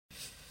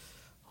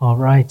All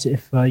right.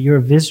 If you're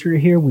a visitor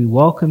here, we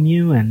welcome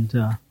you,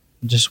 and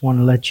just want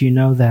to let you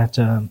know that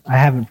I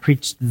haven't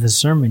preached the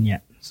sermon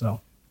yet, so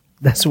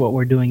that's what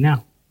we're doing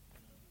now.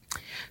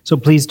 So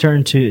please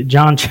turn to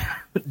John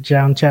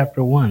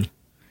chapter 1.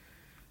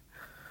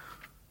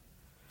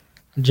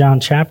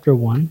 John chapter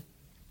 1.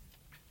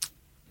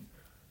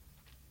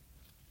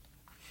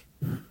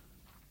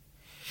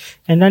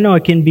 And I know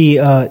it can be,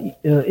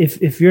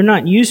 if you're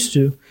not used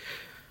to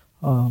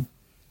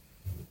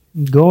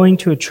going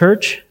to a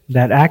church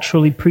that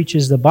actually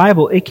preaches the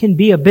Bible, it can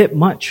be a bit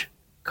much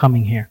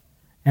coming here.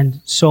 And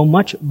so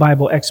much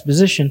Bible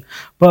exposition.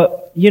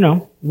 But,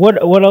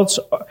 what else?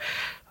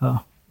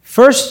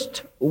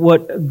 First,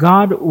 what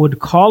God would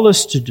call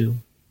us to do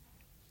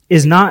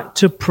is not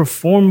to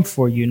perform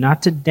for you,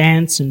 not to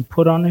dance and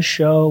put on a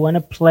show and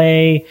a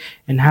play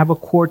and have a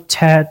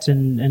quartet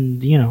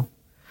and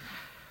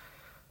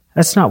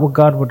That's not what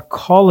God would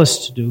call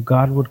us to do.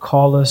 God would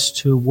call us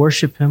to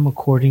worship Him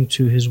according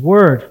to His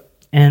Word.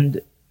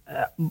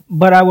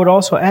 But I would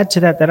also add to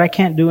that I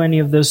can't do any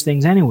of those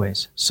things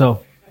anyways.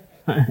 So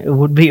it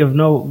would be of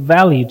no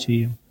value to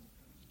you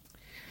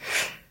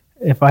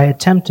if I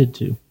attempted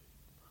to.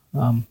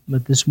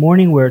 But this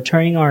morning we're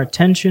turning our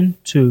attention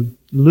to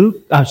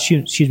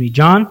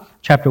John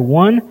chapter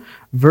 1,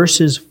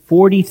 verses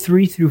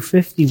 43 through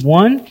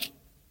 51.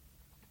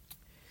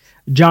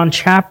 John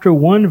chapter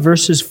 1,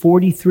 verses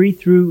 43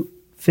 through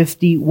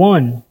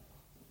 51.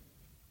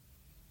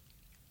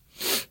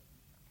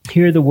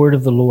 Hear the word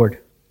of the Lord.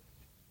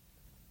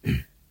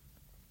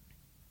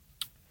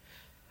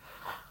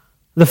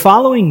 The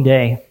following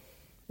day,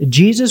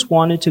 Jesus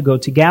wanted to go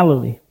to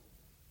Galilee.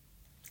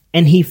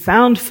 And he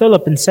found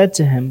Philip and said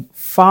to him,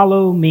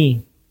 "Follow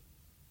me."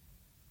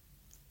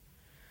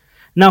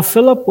 Now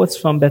Philip was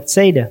from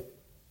Bethsaida,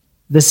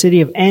 the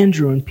city of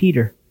Andrew and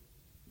Peter.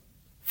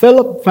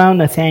 Philip found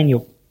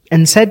Nathanael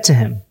and said to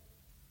him,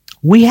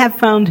 "We have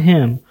found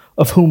him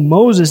of whom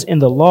Moses in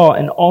the law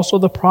and also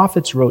the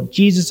prophets wrote,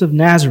 Jesus of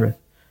Nazareth,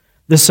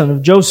 the son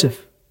of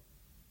Joseph."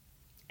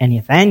 And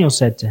Nathanael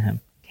said to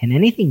him, "Can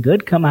anything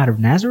good come out of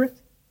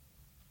Nazareth?"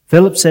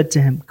 Philip said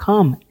to him,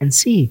 "Come and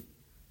see."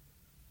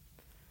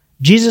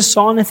 Jesus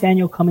saw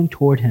Nathanael coming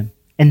toward him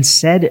and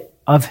said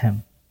of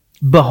him,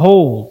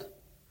 "Behold,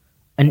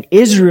 an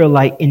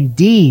Israelite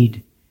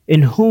indeed,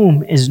 in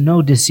whom is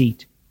no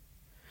deceit."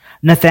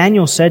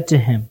 Nathanael said to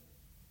him,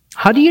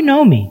 "How do you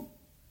know me?"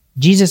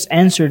 Jesus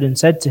answered and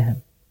said to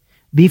him,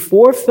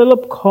 "Before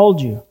Philip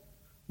called you,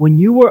 when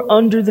you were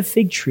under the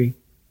fig tree,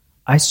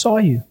 I saw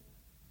you."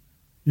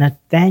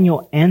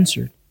 Nathanael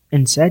answered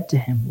and said to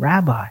him,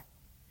 "Rabbi,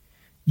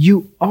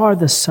 you are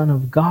the Son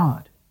of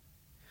God.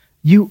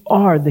 You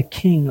are the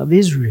King of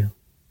Israel."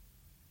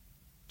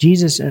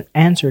 Jesus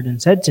answered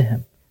and said to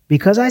him,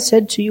 "Because I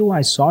said to you,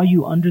 I saw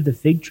you under the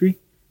fig tree,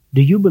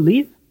 do you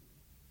believe?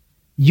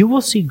 You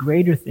will see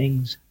greater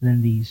things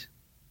than these."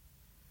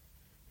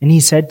 And he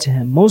said to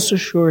him, "Most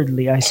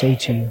assuredly, I say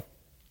to you,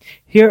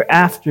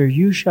 hereafter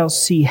you shall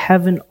see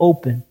heaven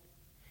open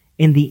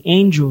and the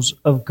angels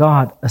of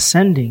God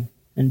ascending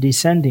and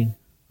descending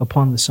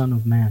upon the Son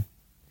of Man."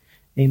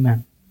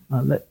 Amen.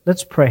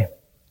 Let's pray.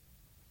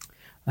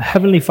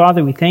 Heavenly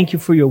Father, we thank you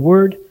for your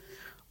word.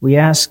 We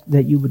ask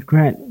that you would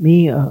grant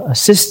me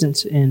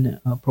assistance in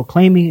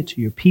proclaiming it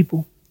to your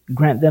people.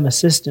 Grant them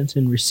assistance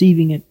in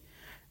receiving it.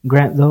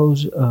 Grant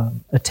those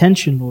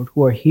attention, Lord,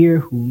 who are here,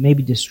 who may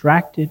be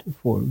distracted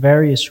for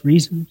various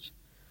reasons.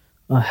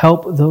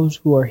 Help those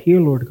who are here,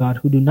 Lord God,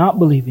 who do not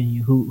believe in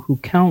you, who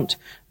count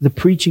the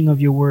preaching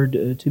of your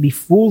word to be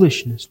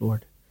foolishness,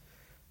 Lord.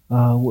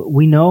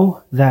 We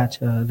know that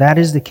that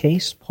is the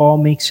case. Paul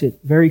makes it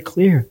very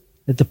clear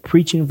that the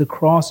preaching of the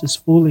cross is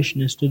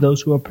foolishness to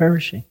those who are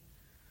perishing.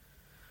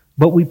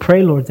 But we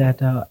pray, Lord,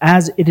 that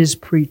as it is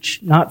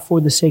preached, not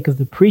for the sake of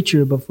the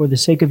preacher, but for the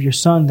sake of your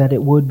Son, that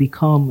it would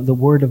become the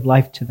word of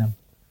life to them.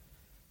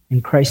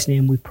 In Christ's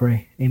name we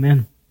pray.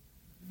 Amen.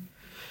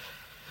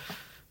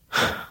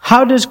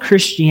 How does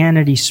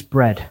Christianity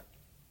spread?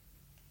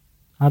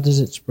 How does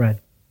it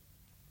spread?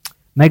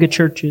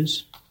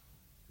 Megachurches,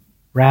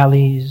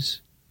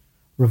 rallies,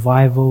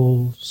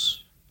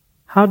 revivals.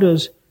 How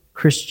does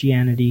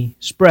Christianity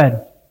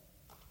spread?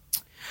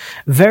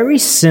 Very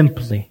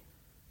simply,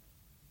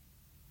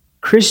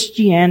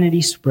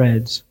 Christianity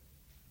spreads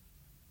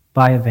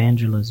by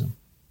evangelism.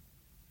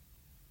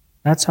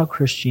 That's how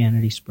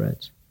Christianity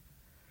spreads.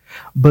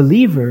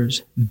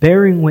 Believers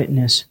bearing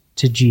witness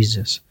to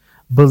Jesus.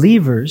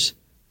 Believers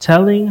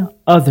telling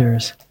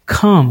others,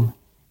 "Come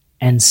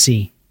and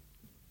see."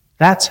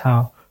 That's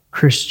how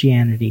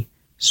Christianity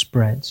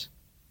spreads.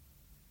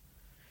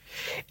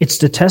 It's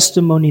the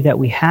testimony that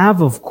we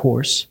have, of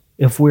course.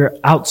 If we're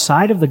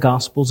outside of the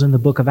Gospels in the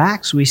book of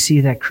Acts, we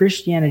see that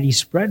Christianity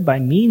spread by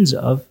means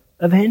of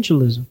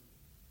evangelism.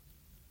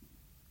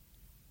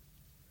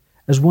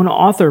 As one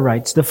author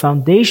writes, the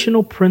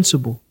foundational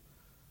principle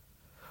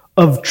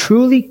of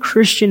truly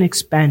Christian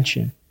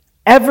expansion,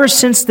 ever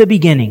since the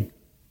beginning,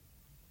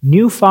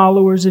 new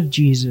followers of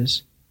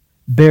Jesus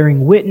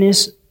bearing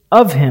witness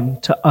of him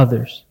to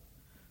others,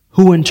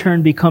 who in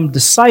turn become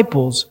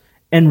disciples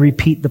and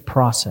repeat the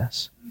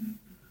process.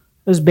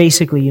 It was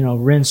basically,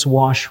 rinse,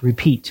 wash,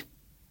 repeat.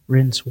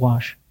 Rinse,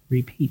 wash,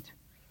 repeat.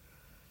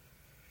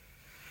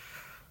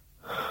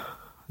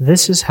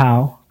 This is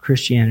how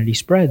Christianity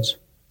spreads.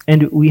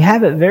 And we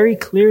have it very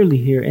clearly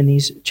here in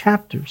these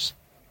chapters.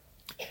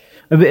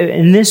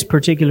 In this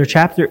particular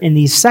chapter, in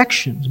these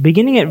sections,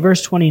 beginning at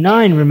verse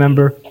 29,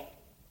 remember,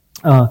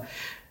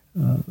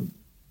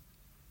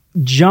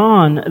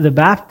 John the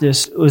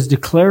Baptist was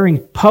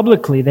declaring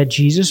publicly that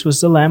Jesus was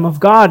the Lamb of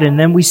God, and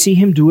then we see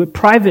him do it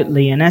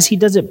privately. And as he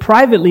does it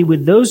privately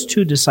with those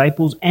two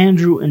disciples,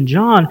 Andrew and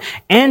John,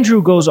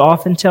 Andrew goes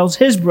off and tells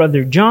his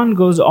brother. John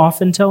goes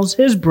off and tells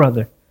his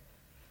brother.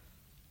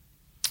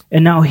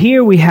 And now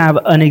here we have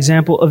an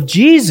example of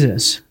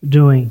Jesus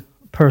doing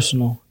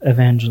personal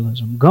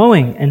evangelism,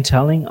 going and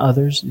telling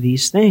others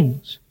these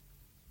things.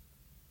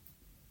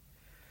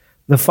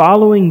 The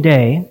following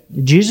day,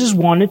 Jesus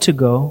wanted to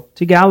go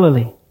to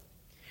Galilee,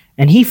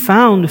 and he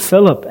found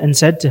Philip and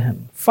said to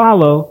him,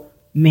 "Follow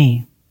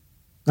me."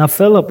 Now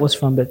Philip was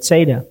from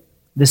Bethsaida,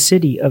 the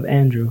city of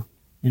Andrew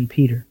and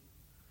Peter.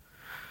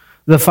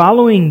 The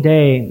following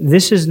day,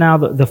 this is now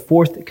the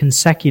fourth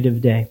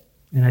consecutive day,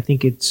 and I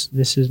think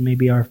this is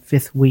maybe our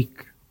fifth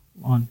week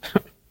on,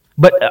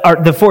 but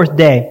the fourth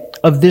day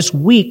of this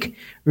week,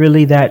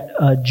 really,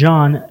 that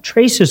John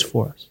traces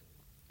for us.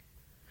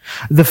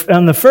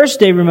 On the first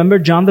day, remember,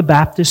 John the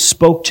Baptist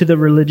spoke to the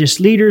religious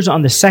leaders.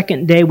 On the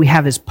second day, we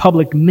have his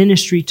public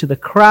ministry to the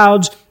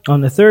crowds. On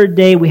the third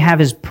day, we have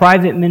his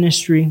private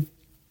ministry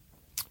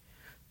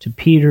to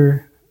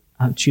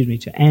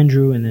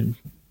Andrew, and then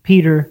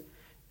Peter,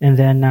 and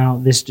then now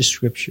this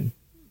description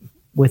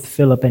with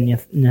Philip and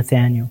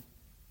Nathanael.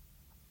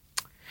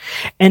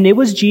 And it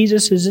was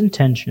Jesus'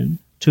 intention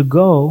to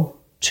go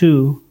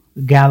to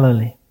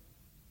Galilee.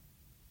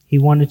 He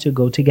wanted to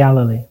go to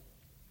Galilee.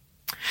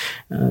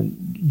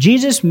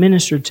 Jesus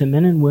ministered to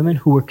men and women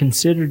who were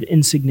considered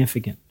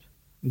insignificant.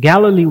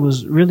 Galilee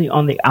was really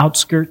on the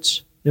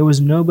outskirts. There was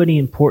nobody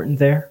important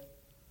there.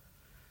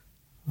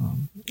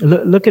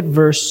 Look at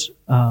verse.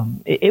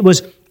 It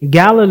was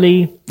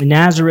Galilee,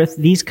 Nazareth.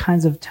 These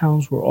kinds of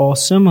towns were all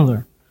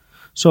similar.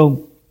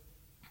 So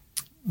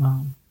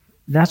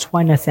that's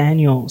why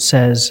Nathanael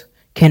says,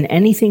 "Can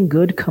anything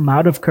good come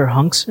out of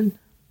Kerhonkson?"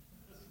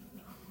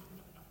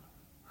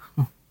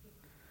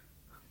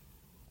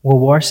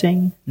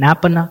 Wawarsing,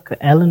 Napanock,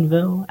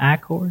 Ellenville,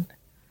 Accord.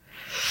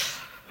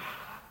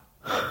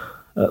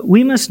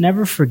 We must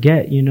never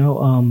forget,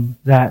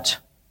 that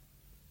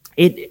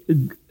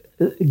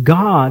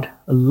God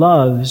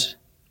loves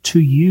to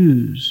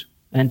use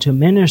and to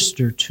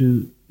minister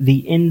to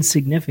the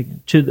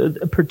insignificant,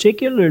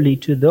 particularly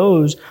to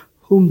those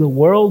whom the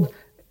world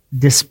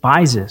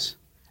despises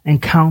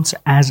and counts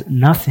as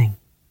nothing.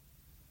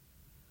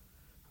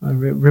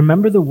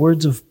 Remember the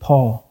words of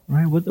Paul,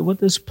 right?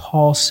 What does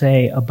Paul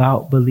say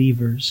about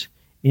believers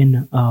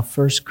in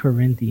 1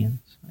 Corinthians?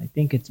 I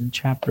think it's in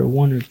chapter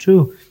 1 or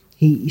 2.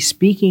 He's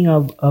speaking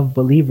of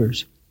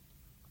believers.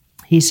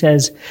 He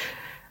says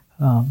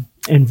in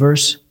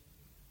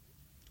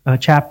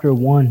chapter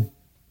 1,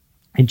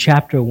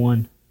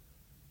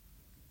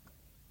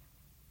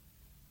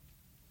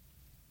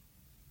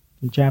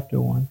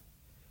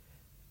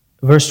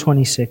 verse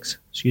 26,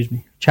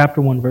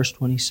 chapter 1, verse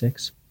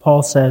 26,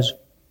 Paul says,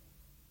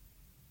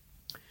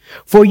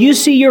 "For you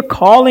see your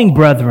calling,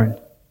 brethren,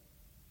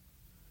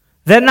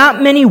 that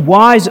not many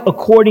wise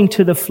according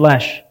to the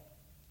flesh,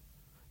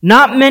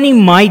 not many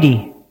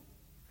mighty,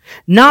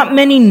 not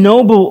many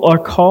noble are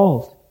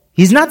called."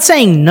 He's not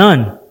saying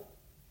none.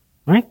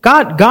 Right?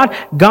 God,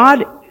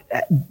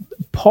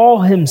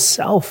 Paul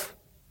himself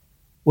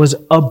was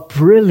a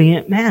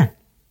brilliant man.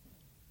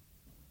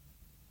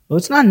 Well,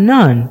 it's not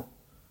none.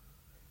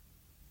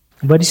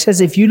 But he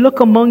says, if you look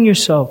among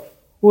yourself,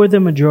 who are the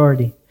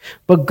majority?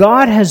 But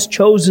God has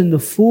chosen the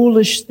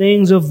foolish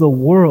things of the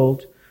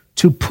world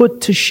to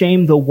put to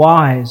shame the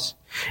wise.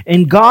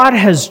 And God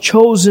has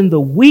chosen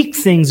the weak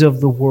things of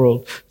the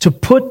world to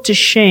put to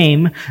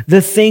shame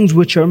the things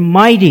which are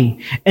mighty.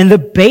 And the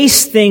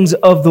base things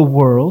of the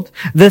world,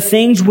 the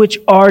things which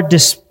are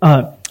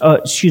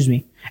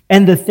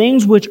and the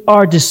things which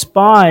are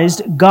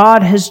despised,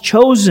 God has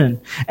chosen.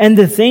 And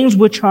the things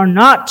which are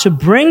not, to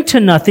bring to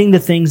nothing the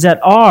things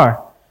that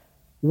are.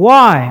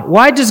 Why?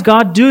 Why does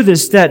God do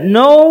this? That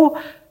no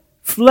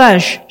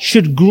flesh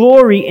should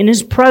glory in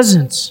His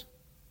presence.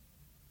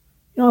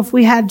 If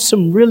we had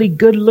some really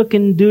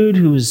good-looking dude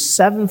who was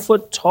 7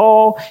 foot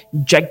tall,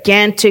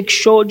 gigantic,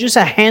 short, just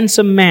a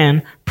handsome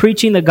man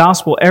preaching the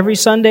gospel every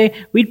Sunday,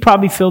 we'd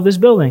probably fill this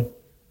building.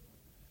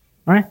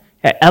 Right?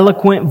 An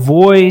eloquent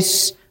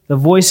voice, the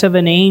voice of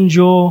an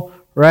angel,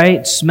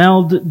 right?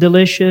 Smelled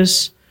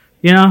delicious.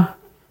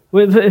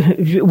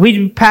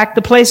 We'd pack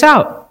the place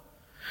out.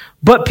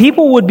 But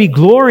people would be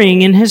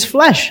glorying in his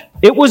flesh.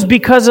 It was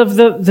because of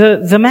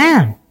the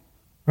man,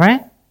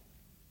 right?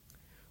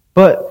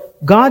 But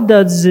God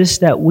does this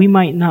that we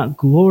might not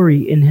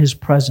glory in His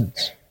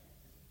presence.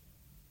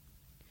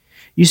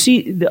 You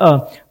see,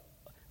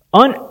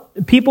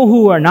 people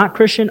who are not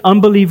Christian,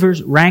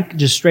 unbelievers, rank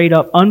just straight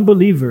up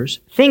unbelievers,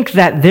 think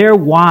that they're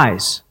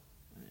wise.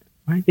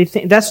 Right? They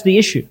think that's the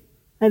issue.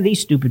 And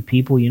these stupid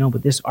people,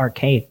 with this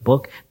archaic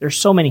book, there's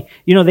so many,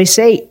 they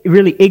say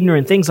really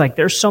ignorant things like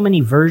there's so many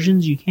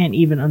versions you can't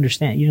even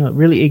understand.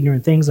 Really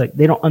ignorant things like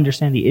they don't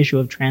understand the issue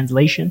of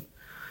translation.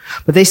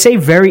 But they say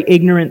very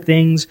ignorant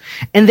things,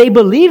 and they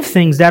believe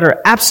things that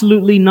are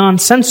absolutely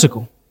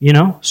nonsensical,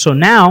 So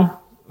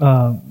now,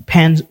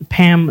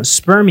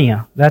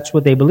 panspermia, that's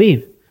what they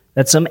believe.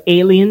 That some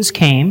aliens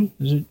came,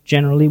 this is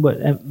generally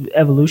what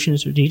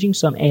evolutionists are teaching,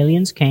 some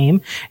aliens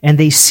came, and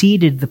they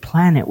seeded the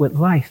planet with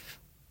life.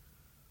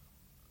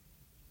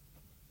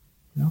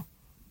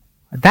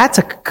 That's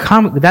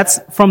that's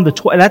from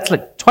that's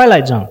like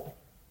Twilight Zone.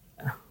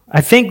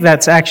 I think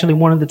that's actually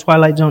one of the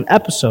Twilight Zone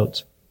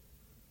episodes.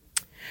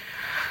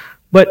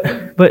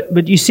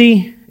 But you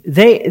see,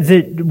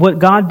 what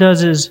God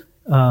does is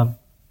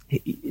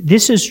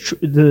this is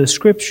the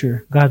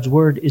Scripture. God's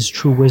word is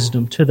true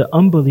wisdom. To the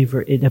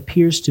unbeliever, it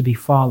appears to be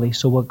folly.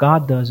 So what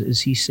God does is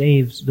He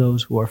saves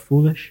those who are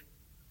foolish,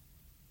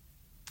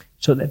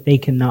 so that they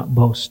cannot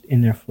boast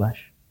in their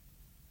flesh.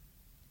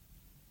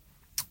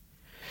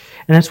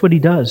 And that's what He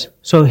does.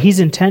 So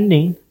He's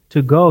intending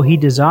to go. He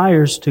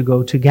desires to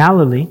go to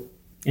Galilee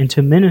and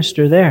to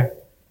minister there.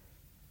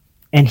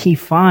 And He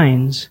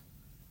finds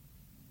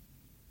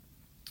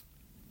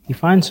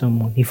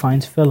someone. He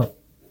finds Philip.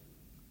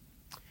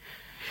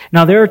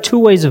 Now, there are two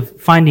ways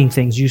of finding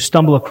things. You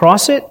stumble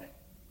across it.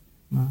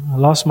 I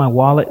lost my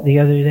wallet the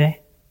other day.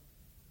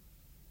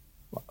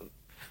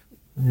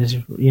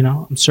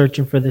 I'm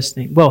searching for this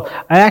thing. Well,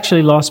 I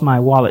actually lost my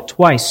wallet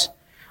twice.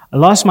 I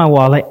lost my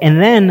wallet,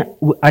 and then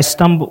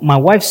my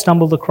wife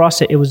stumbled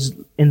across it. It was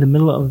in the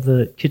middle of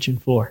the kitchen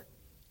floor.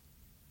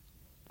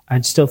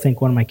 I'd still think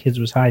one of my kids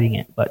was hiding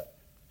it, but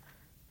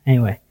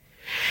anyway.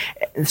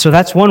 So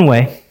that's one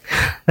way.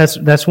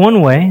 That's one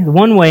way. The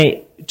one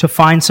way to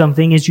find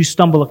something is you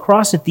stumble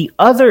across it. The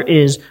other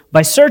is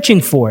by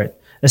searching for it.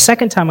 The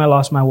second time I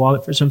lost my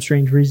wallet, for some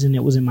strange reason,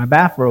 it was in my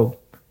bathrobe.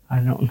 I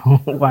don't know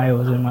why it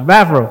was in my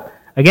bathrobe.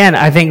 Again,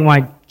 I think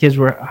my kids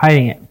were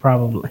hiding it,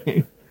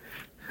 probably.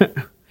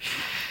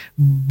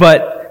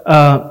 But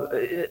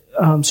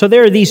so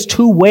there are these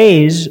two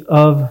ways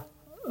of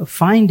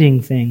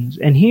finding things,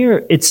 and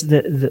here it's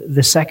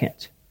the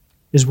second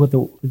is what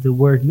the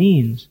word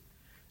means,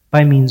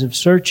 by means of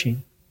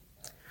searching.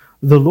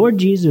 The Lord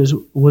Jesus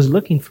was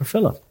looking for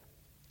Philip.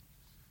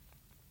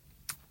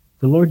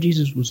 The Lord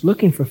Jesus was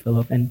looking for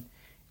Philip,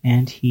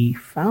 and He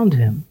found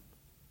him.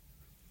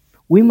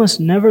 We must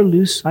never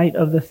lose sight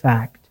of the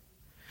fact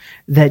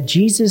that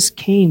Jesus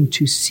came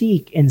to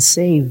seek and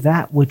save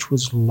that which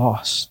was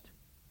lost.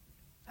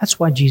 That's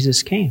why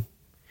Jesus came.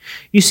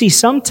 You see,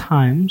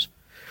 sometimes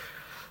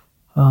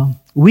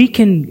we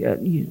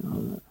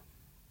can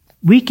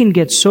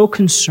get so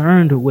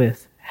concerned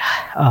with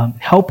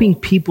helping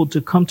people to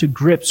come to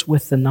grips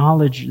with the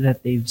knowledge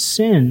that they've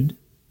sinned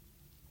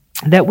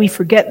that we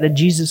forget that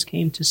Jesus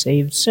came to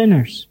save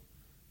sinners.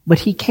 But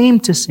He came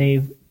to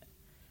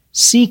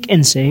seek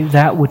and save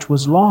that which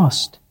was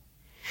lost.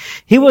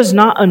 He was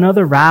not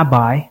another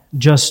rabbi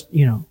just,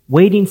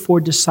 waiting for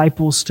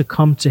disciples to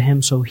come to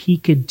Him so He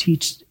could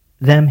teach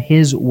them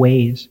His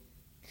ways.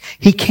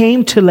 He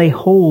came to lay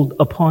hold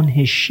upon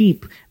His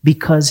sheep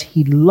because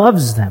He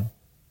loves them.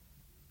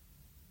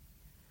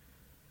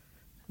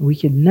 We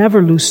could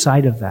never lose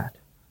sight of that.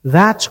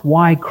 That's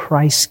why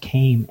Christ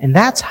came. And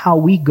that's how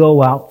we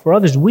go out for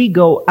others. We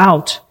go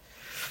out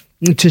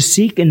to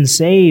seek and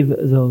save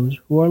those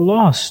who are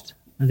lost.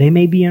 They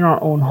may be in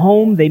our own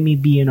home. They may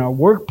be in our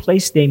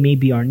workplace. They may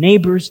be our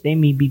neighbors. They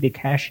may be the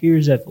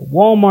cashiers at the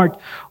Walmart,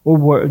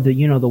 or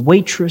the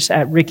waitress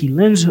at Ricky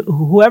Lynn's,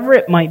 whoever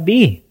it might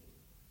be.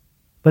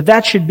 But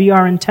that should be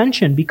our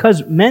intention,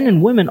 because men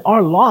and women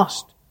are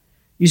lost.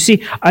 You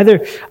see,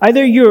 either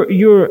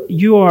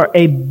you are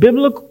a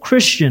biblical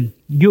Christian.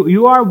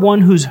 You are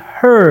one who's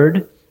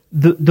heard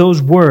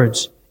those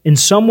words in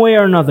some way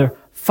or another.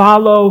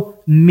 Follow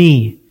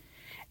me.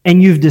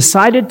 And you've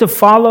decided to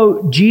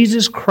follow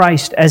Jesus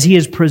Christ as He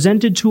is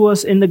presented to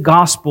us in the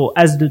gospel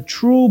as the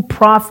true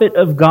prophet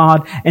of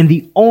God and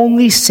the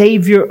only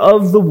Savior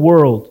of the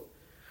world.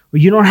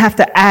 You don't have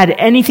to add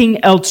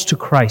anything else to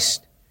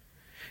Christ.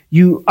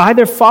 You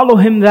either follow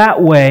Him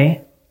that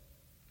way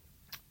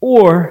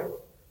or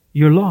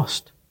you're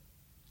lost.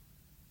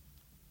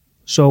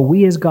 So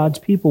we as God's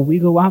people, we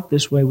go out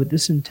this way with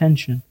this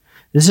intention.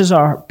 This is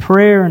our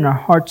prayer and our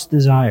heart's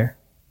desire.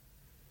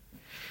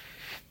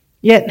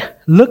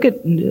 Yet, look at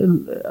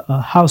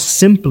how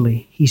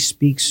simply He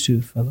speaks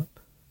to Philip.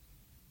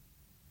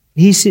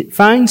 He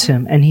finds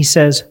him and He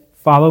says,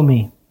 "Follow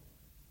me."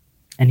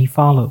 And he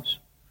follows.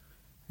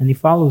 And he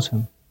follows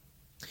Him.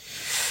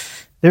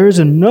 There is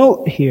a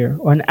note here,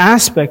 or an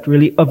aspect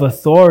really, of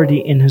authority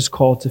in His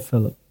call to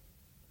Philip.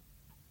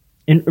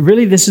 And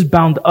really this is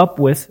bound up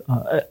with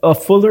a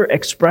fuller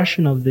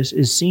expression of this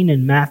is seen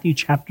in Matthew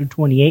chapter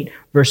 28,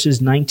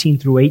 verses 19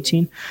 through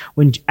 18.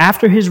 When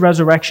after His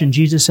resurrection,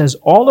 Jesus says,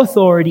 "All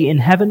authority in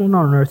heaven and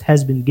on earth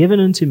has been given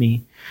unto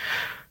me.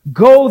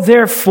 Go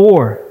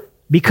therefore,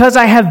 because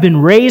I have been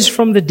raised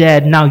from the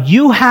dead, now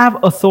you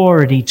have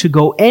authority to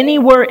go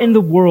anywhere in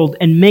the world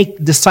and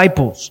make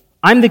disciples.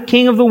 I'm the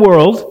king of the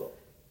world,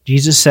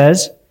 Jesus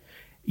says.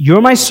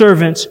 You're my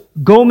servants.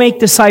 Go make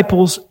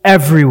disciples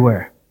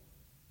everywhere.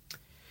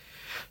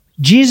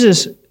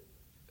 Jesus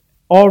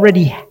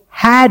already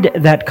had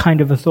that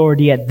kind of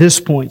authority at this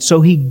point.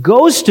 So he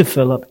goes to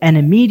Philip and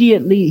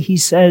immediately he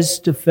says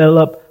to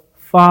Philip,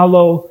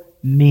 follow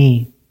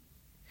me.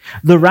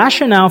 The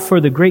rationale for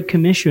the Great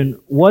Commission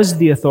was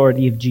the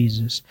authority of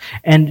Jesus.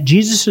 And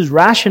Jesus'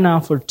 rationale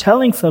for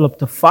telling Philip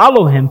to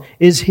follow him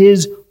is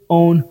his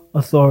own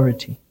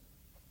authority.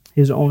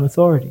 His own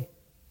authority.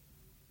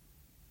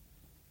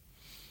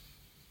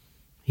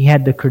 He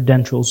had the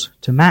credentials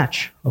to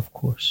match, of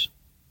course.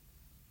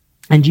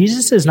 And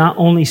Jesus is not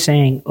only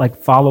saying, like,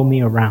 follow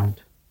me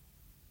around,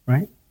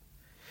 right?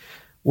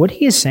 What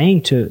he is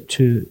saying to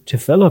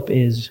Philip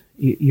is,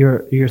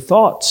 your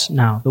thoughts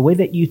now, the way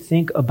that you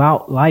think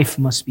about life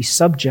must be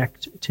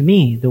subject to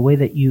me. The way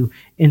that you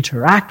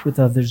interact with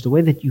others, the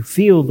way that you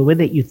feel, the way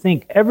that you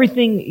think,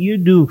 everything you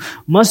do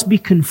must be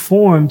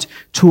conformed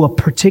to a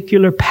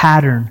particular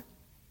pattern,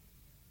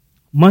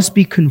 must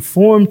be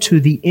conformed to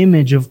the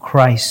image of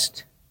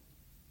Christ.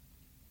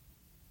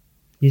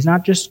 He's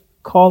not just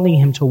calling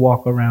him to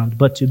walk around,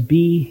 but to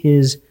be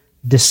his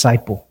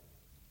disciple.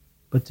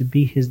 But to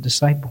be his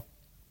disciple.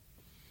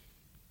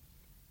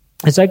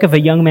 It's like if a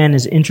young man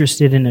is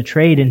interested in a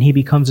trade and he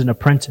becomes an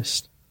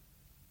apprentice,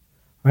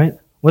 right?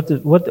 What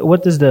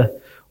does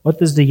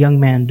the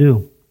young man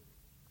do?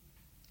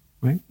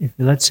 Right? If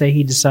let's say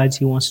he decides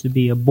he wants to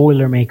be a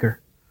boiler maker,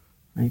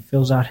 right?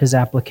 Fills out his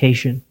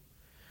application,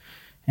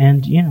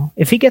 and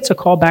if he gets a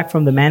call back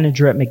from the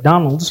manager at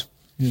McDonald's,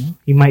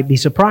 he might be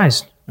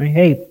surprised. Right?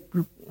 Hey,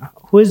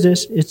 who is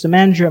this? It's the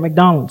manager at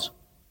McDonald's.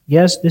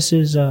 Yes, this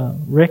is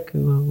Rick.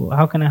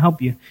 How can I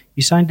help you?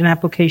 You signed an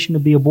application to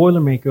be a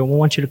Boilermaker. We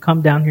want you to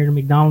come down here to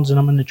McDonald's and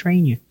I'm going to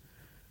train you.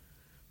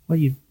 Well,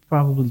 you'd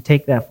probably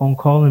take that phone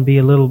call and be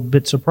a little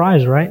bit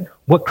surprised, right?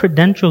 What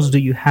credentials do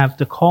you have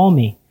to call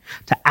me,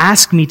 to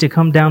ask me to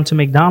come down to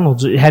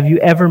McDonald's? Have you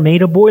ever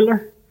made a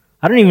boiler?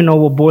 I don't even know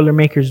what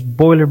Boilermakers,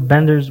 boiler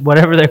benders,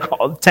 whatever they're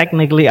called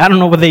technically. I don't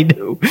know what they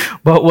do.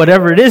 But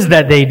whatever it is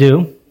that they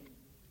do,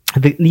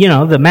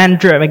 the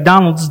manager at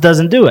McDonald's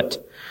doesn't do it.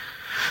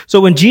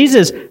 So when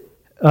Jesus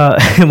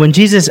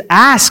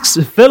asks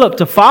Philip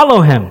to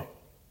follow him,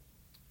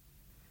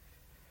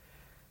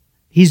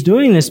 he's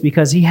doing this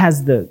because he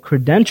has the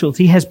credentials,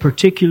 he has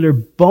particular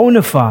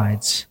bona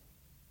fides.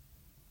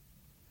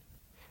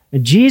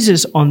 And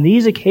Jesus, on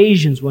these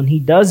occasions when he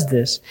does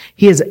this,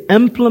 he is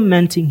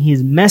implementing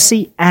his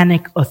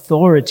messianic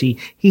authority.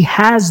 He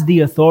has the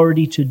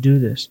authority to do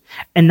this.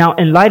 And now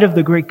in light of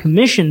the Great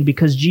Commission,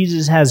 because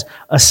Jesus has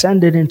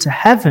ascended into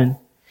heaven,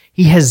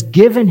 he has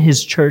given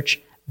his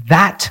church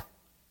that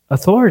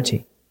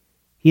authority.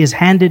 He has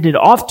handed it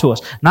off to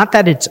us. Not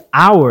that it's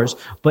ours,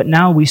 but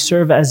now we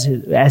serve as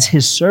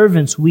his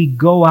servants. We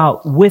go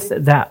out with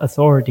that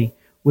authority,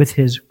 with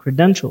his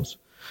credentials.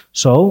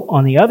 So,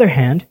 on the other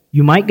hand,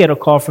 you might get a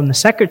call from the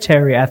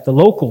secretary at the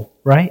local,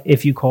 right?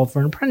 If you called for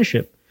an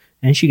apprenticeship.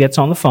 And she gets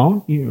on the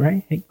phone,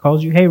 right? He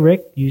calls you, hey,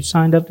 Rick, you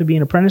signed up to be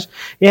an apprentice?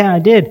 Yeah, I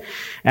did.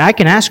 And I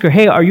can ask her,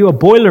 hey, are you a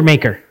boiler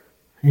maker?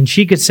 And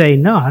she could say,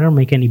 no, I don't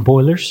make any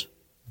boilers.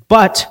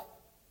 But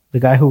the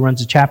guy who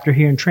runs a chapter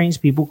here and trains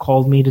people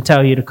called me to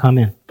tell you to come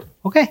in.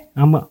 Okay,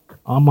 I'm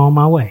on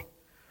my way.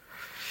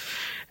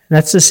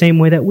 That's the same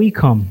way that we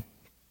come.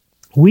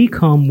 We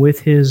come with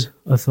his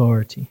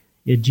authority.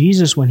 Yet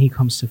Jesus, when he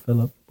comes to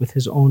Philip with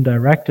his own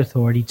direct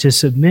authority to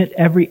submit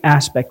every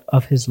aspect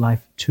of his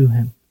life to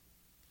him.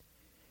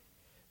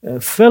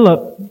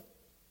 Philip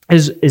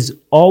is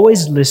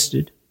always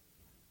listed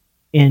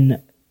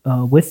in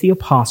with the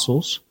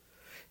apostles.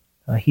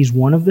 He's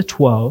one of the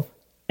 12.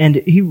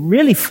 And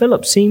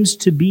Philip seems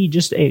to be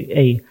just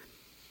a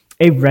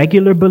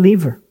regular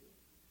believer.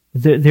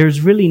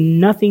 There's really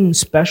nothing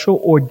special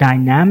or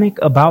dynamic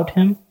about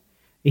him.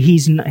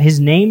 His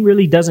name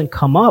really doesn't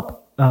come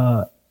up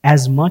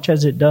as much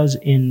as it does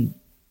in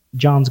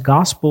John's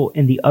gospel.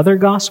 In the other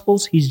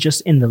gospels, he's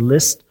just in the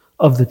list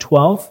of the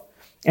 12.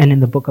 And in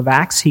the book of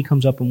Acts, he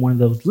comes up in one of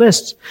those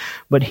lists.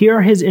 But here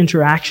are his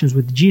interactions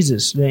with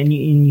Jesus. And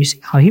you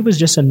see how he was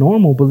just a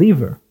normal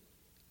believer.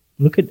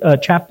 Look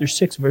at chapter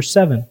 6, verse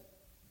 7.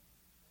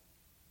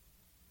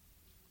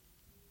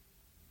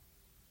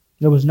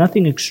 There was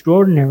nothing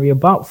extraordinary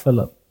about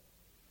Philip.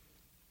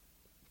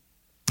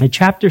 In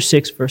chapter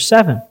 6, verse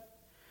 7.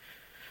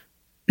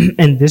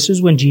 And this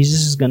is when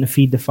Jesus is going to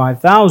feed the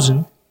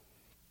 5,000.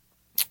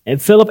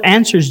 And Philip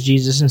answers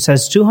Jesus and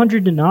says,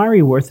 200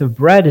 denarii worth of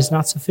bread is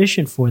not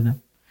sufficient for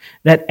them,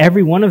 that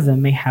every one of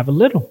them may have a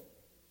little.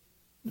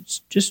 It's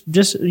just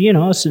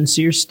a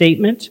sincere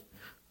statement.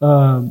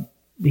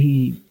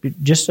 He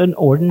just an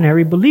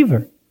ordinary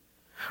believer.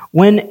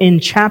 When in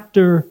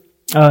chapter,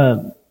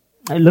 I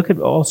look at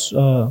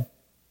also,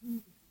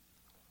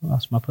 I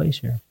lost my place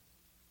here.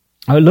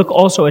 I look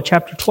also at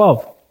chapter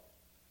 12.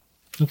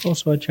 Look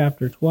also at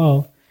chapter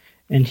 12,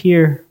 and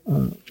here,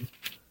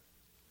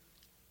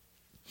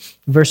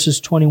 verses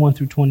 21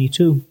 through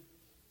 22.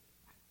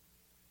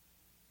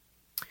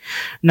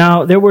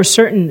 Now, there were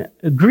certain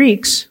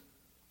Greeks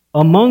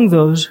among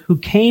those who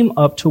came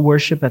up to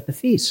worship at the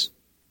feast.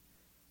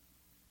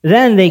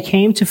 Then they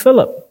came to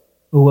Philip,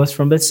 who was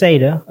from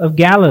Bethsaida of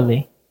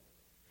Galilee,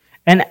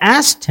 and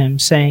asked him,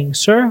 saying,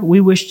 Sir,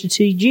 we wish to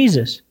see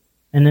Jesus.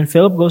 And then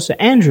Philip goes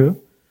to Andrew,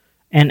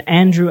 and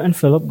Andrew and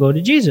Philip go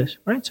to Jesus,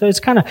 right? So it's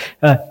kind of,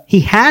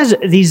 he has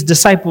these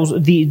disciples,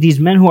 these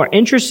men who are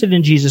interested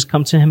in Jesus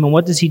come to him, and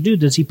what does he do?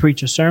 Does he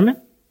preach a sermon?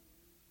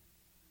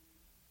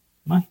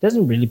 Well, he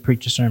doesn't really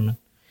preach a sermon.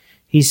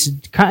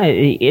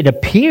 It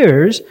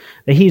appears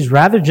that he's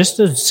rather just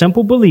a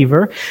simple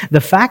believer.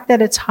 The fact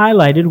that it's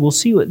highlighted, we'll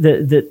see what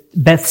the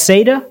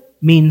Bethsaida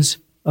means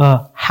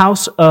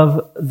house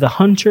of the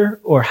hunter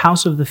or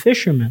house of the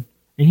fisherman.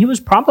 And he was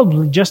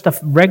probably just a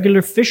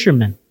regular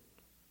fisherman.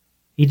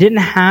 He didn't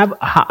have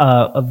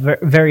a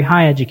very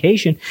high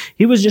education.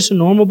 He was just a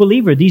normal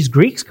believer. These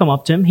Greeks come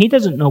up to him. He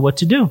doesn't know what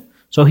to do.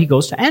 So he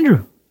goes to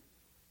Andrew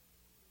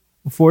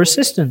for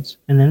assistance.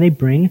 And then they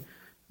bring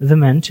the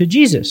men to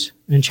Jesus.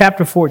 In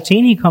chapter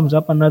 14, he comes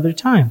up another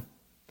time.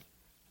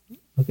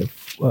 Look at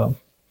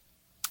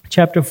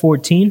chapter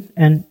 14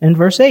 and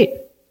verse 8.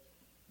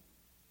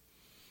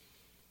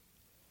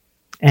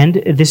 And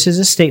this is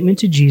a statement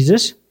to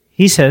Jesus.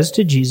 He says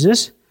to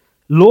Jesus,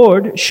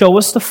 Lord, show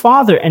us the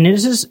Father, and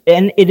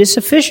it is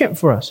sufficient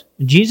for us.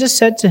 Jesus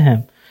said to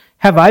him,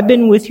 Have I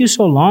been with you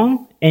so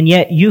long, and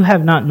yet you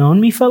have not known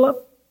me,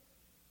 Philip?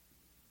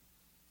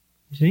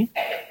 You see?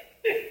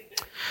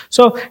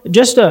 So,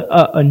 just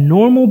a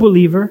normal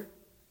believer.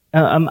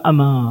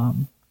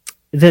 The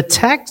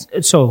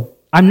text. So,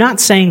 I'm not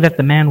saying that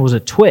the man was a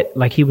twit,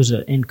 like he was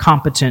an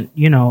incompetent,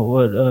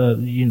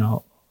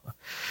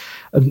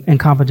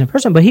 incompetent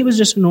person, but he was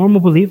just a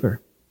normal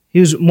believer. He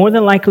was more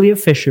than likely a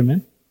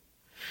fisherman,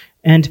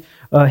 and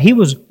he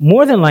was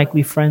more than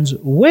likely friends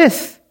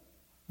with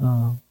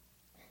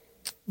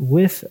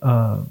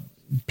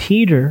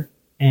Peter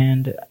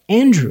and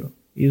Andrew.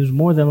 He was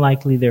more than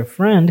likely their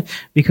friend,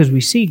 because we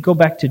see, go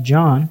back to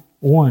John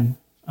 1,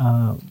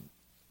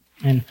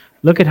 and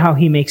look at how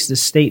he makes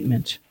this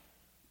statement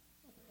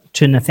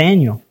to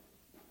Nathanael.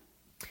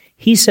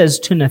 He says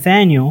to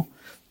Nathanael,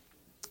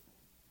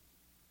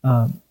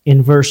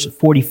 in verse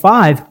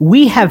 45,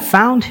 we have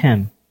found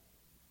him.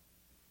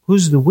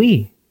 Who's the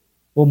we?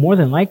 Well, more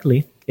than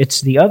likely,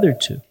 it's the other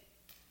two.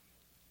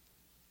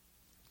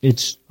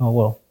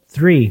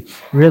 Three.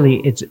 Really,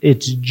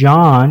 it's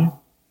John,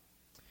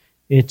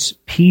 it's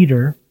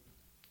Peter,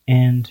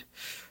 and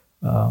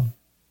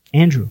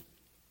Andrew.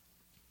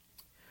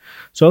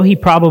 So he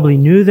probably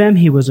knew them.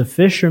 He was a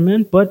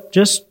fisherman, but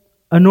just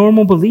a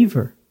normal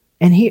believer.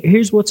 And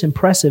here's what's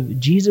impressive.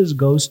 Jesus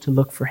goes to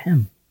look for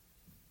him.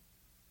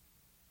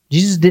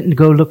 Jesus didn't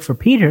go look for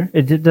Peter.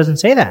 It doesn't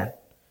say that.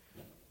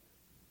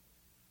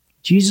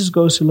 Jesus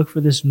goes to look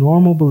for this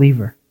normal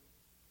believer.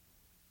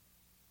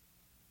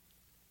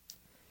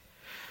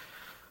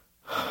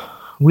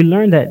 We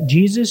learn that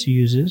Jesus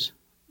uses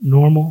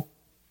normal,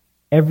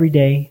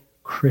 everyday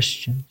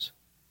Christians.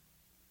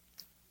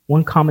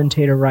 One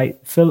commentator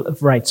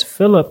writes,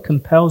 Philip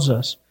compels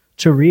us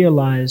to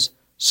realize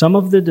some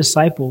of the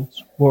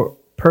disciples were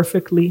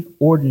perfectly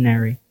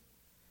ordinary.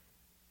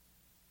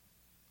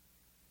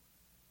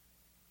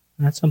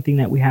 And that's something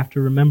that we have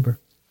to remember.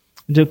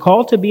 The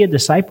call to be a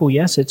disciple,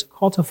 yes, it's a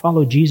call to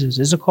follow Jesus.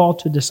 It's a call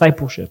to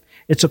discipleship.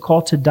 It's a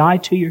call to die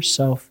to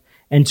yourself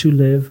and to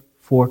live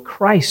for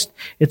Christ.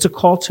 It's a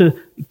call to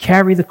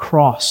carry the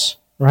cross,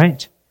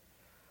 right?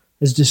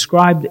 As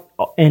described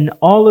in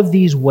all of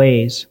these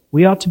ways,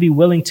 we ought to be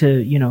willing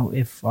to,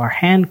 if our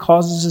hand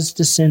causes us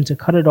to sin, to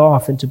cut it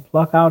off and to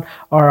pluck out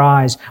our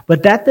eyes.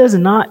 But that does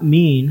not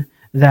mean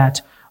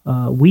that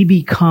we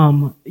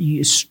become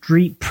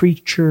street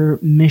preacher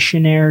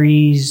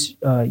missionaries,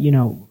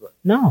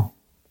 no.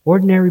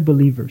 Ordinary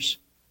believers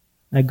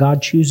that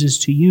God chooses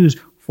to use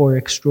for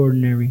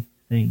extraordinary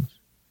things.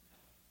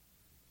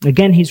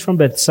 Again, he's from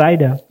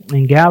Bethsaida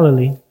in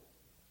Galilee.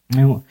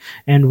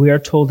 And we are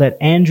told that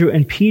Andrew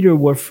and Peter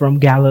were from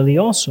Galilee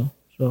also.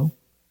 So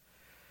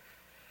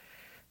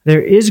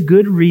there is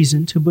good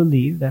reason to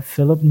believe that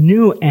Philip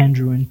knew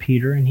Andrew and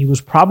Peter, and he was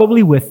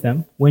probably with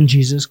them when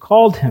Jesus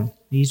called him.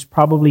 He's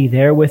probably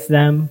there with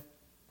them.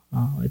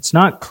 It's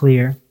not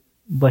clear,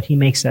 but he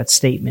makes that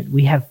statement.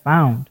 We have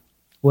found,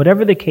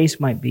 whatever the case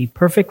might be,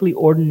 perfectly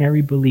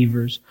ordinary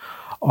believers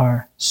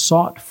are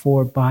sought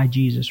for by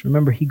Jesus.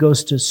 Remember, he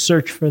goes to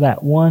search for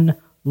that one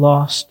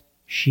lost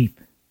sheep.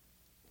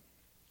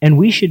 And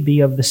we should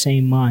be of the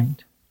same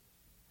mind.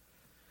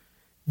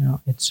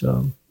 It's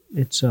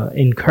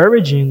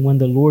encouraging when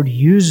the Lord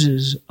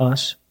uses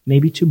us,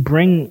 maybe to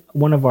bring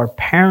one of our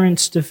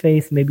parents to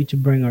faith, maybe to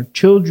bring our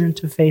children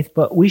to faith,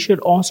 but we should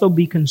also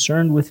be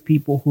concerned with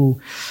people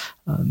who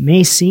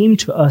may seem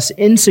to us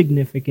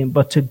insignificant,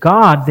 but to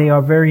God they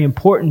are very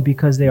important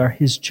because they are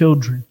His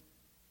children.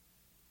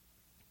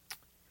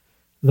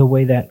 The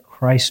way that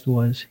Christ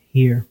was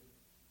here.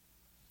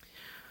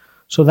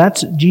 So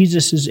that's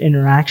Jesus'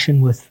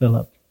 interaction with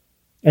Philip.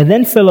 And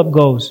then Philip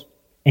goes.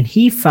 And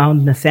he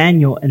found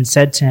Nathanael and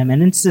said to him,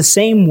 and it's the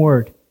same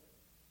word.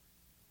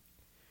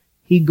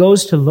 He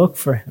goes to look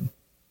for him.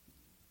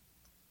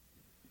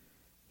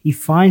 He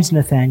finds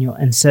Nathanael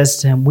and says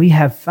to him, "We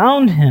have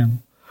found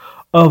him,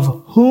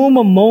 of whom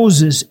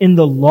Moses in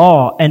the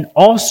law and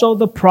also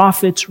the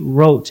prophets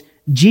wrote,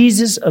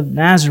 Jesus of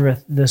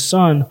Nazareth, the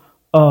son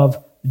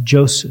of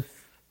Joseph."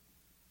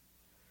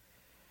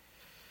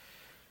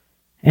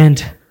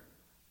 And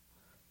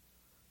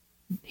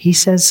he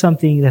says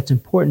something that's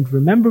important.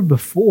 Remember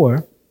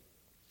before,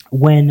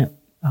 when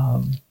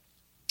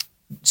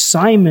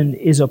Simon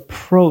is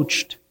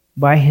approached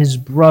by his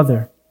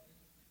brother,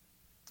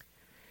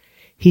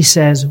 he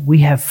says, "We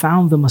have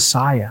found the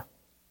Messiah."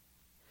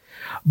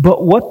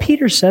 But what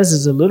Peter says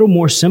is a little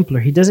more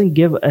simpler. He doesn't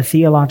give a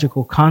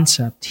theological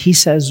concept. He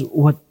says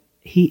what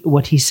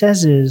he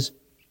says is,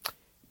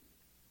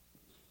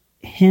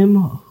 him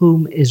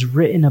whom is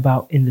written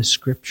about in the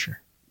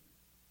Scripture,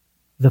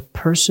 the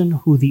person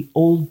who the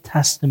Old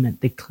Testament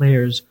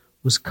declares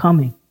was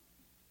coming.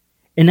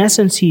 In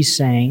essence, he's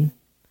saying,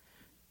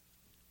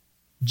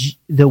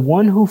 the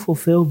one who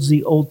fulfills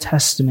the Old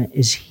Testament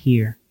is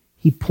here.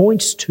 He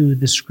points to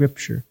the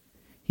Scripture.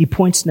 He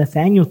points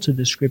Nathanael to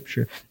the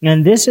Scripture.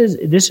 And this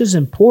is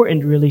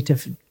important really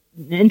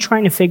in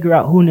trying to figure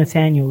out who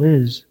Nathanael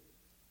is.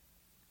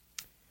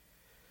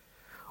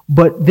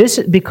 But this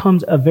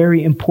becomes a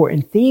very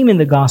important theme in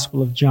the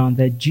Gospel of John,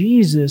 that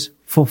Jesus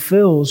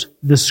fulfills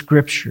the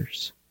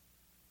Scriptures.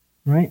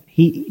 Right?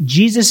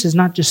 Jesus is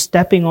not just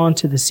stepping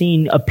onto the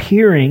scene,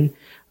 appearing,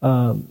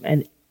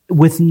 and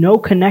with no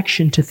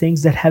connection to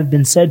things that have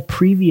been said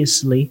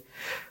previously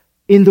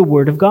in the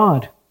Word of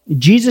God.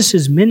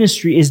 Jesus'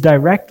 ministry is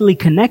directly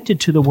connected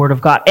to the Word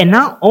of God, and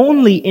not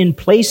only in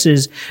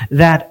places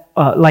that,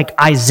 like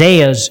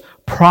Isaiah's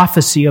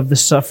prophecy of the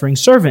suffering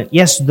servant.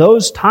 Yes,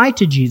 those tie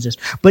to Jesus,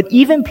 but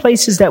even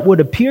places that would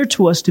appear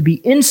to us to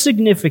be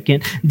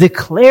insignificant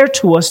declare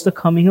to us the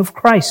coming of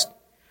Christ.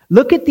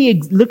 Look at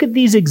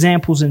these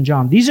examples in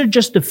John. These are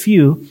just a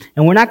few,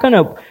 and we're not going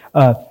to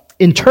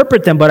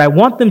interpret them, but I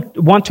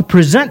want to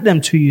present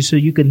them to you so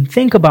you can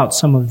think about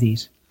some of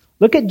these.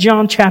 Look at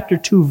John chapter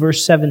 2,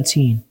 verse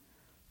 17.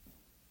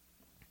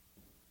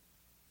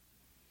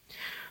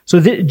 So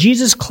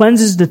Jesus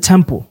cleanses the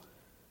temple.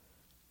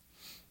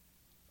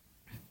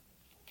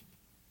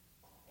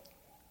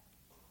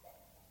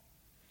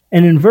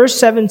 And in verse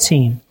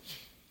 16,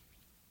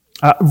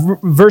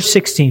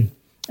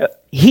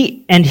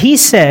 he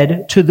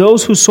said to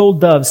those who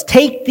sold doves,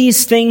 "Take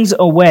these things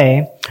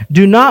away.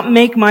 Do not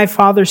make my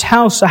Father's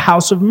house a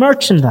house of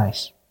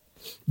merchandise."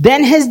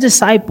 Then his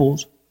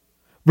disciples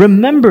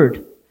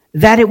remembered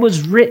that it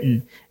was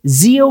written,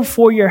 "Zeal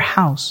for your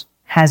house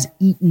has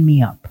eaten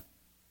me up."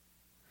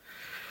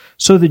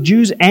 So the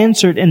Jews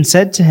answered and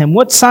said to him,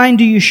 "What sign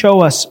do you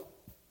show us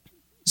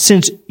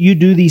since you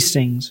do these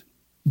things?"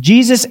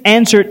 Jesus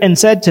answered and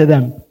said to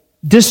them,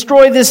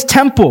 "Destroy this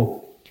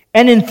temple,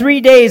 and in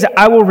 3 days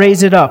I will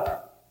raise it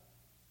up."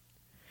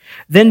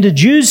 Then the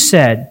Jews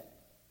said,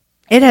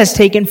 "It has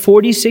taken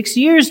 46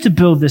 years to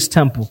build this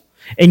temple,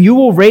 and you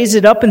will raise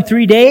it up in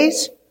 3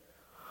 days?"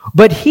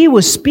 But he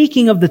was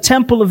speaking of the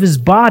temple of his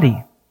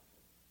body.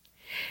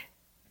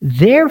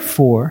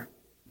 Therefore,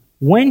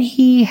 when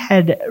he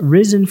had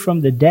risen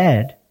from the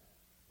dead,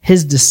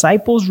 his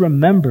disciples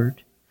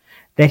remembered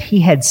that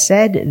he had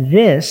said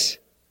this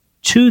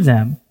to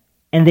them,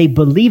 and they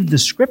believed the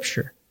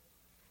Scripture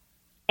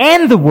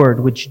and the word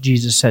which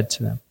Jesus said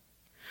to them.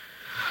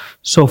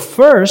 So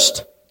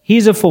first,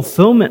 he's a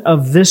fulfillment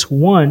of this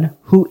one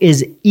who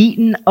is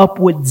eaten up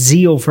with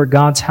zeal for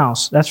God's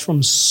house. That's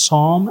from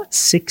Psalm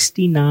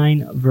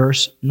 69,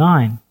 verse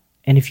 9.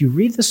 And if you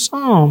read the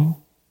psalm,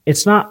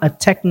 it's not a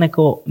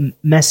technical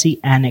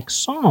messianic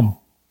psalm.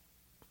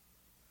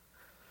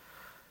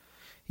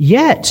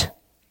 Yet,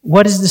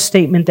 what is the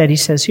statement that he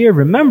says here?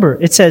 Remember,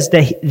 it says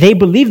that they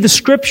believe the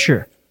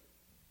Scripture.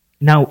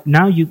 Now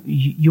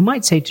you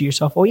might say to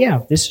yourself, "Oh yeah,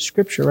 this is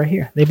Scripture right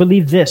here. They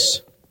believe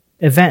this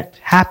event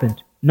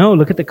happened." No,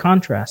 look at the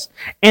contrast.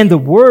 "And the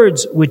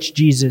words which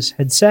Jesus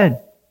had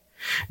said."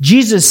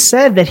 Jesus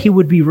said that he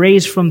would be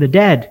raised from the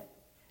dead.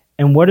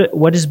 And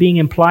what is being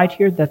implied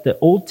here? That the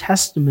Old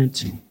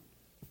Testament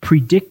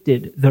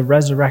predicted the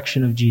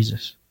resurrection of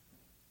Jesus.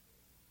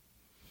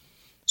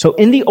 So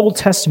in the Old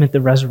Testament,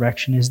 the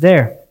resurrection is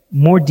there.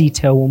 More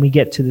detail when we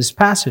get to this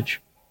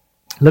passage.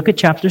 Look at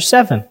chapter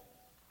 7.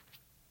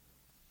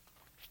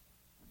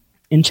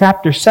 In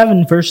chapter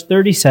 7, verse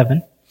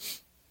 37,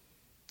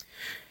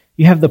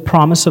 you have the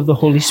promise of the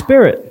Holy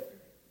Spirit.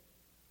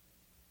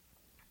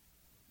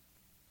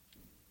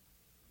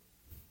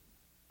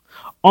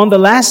 On the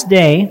last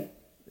day,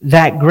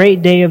 that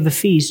great day of the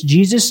feast,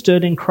 Jesus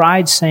stood and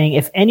cried, saying,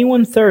 "If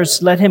anyone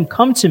thirsts, let him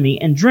come to me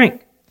and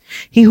drink.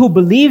 He who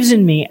believes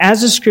in me,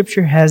 as the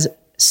Scripture has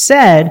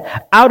said,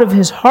 out of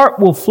his heart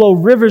will flow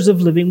rivers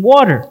of living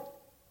water."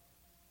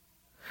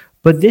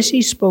 But this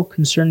he spoke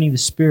concerning the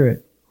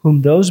Spirit,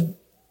 whom those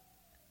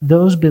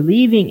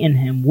believing in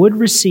him would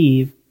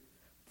receive,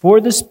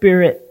 for the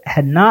Spirit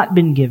had not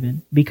been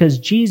given, because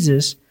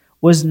Jesus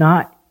was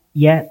not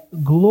yet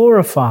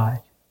glorified.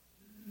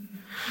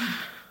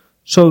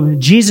 So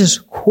Jesus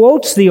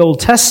quotes the Old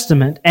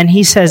Testament and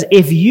he says,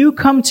 if you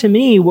come to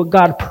me, what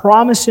God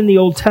promised in the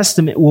Old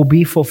Testament will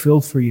be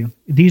fulfilled for you.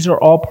 These are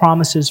all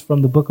promises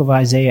from the book of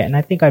Isaiah. And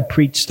I think I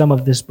preached some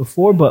of this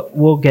before, but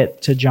we'll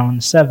get to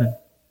John 7.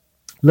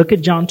 Look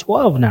at John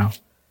 12 now.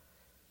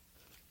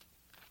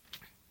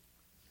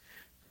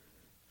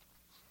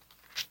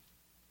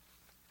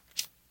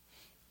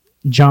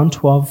 John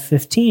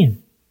 12:15.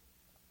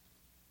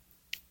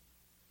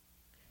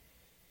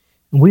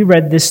 We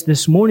read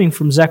this morning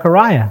from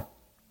Zechariah.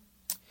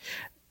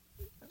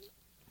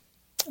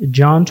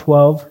 John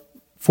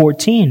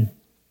 12:14.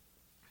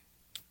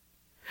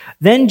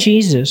 Then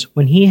Jesus,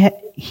 when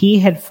he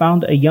had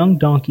found a young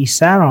donkey,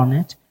 sat on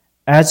it,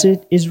 as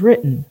it is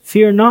written,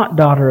 "Fear not,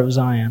 daughter of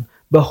Zion.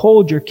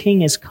 Behold, your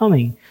king is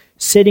coming,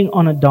 sitting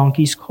on a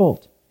donkey's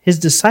colt." His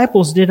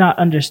disciples did not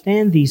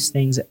understand these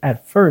things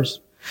at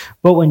first.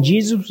 But when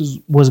Jesus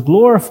was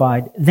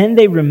glorified, then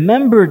they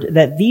remembered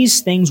that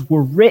these things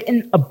were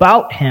written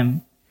about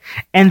him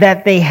and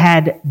that they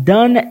had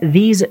done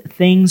these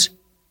things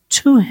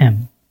to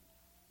him.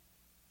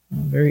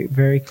 Very,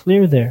 very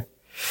clear there.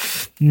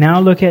 Now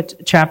look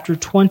at chapter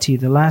 20.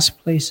 The last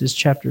place is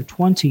chapter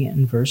 20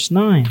 and verse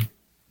 9.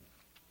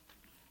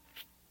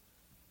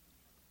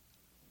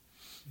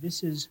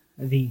 This is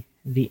the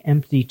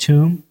empty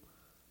tomb.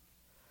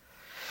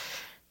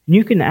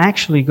 You can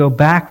actually go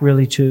back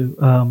really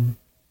to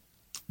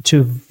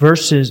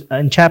verses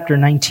in chapter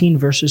 19,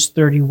 verses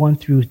 31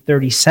 through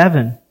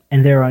 37,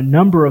 and there are a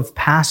number of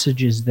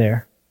passages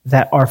there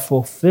that are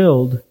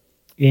fulfilled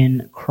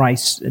in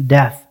Christ's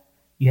death.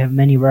 You have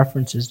many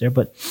references there,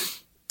 but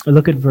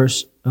look at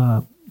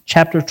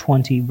chapter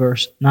 20,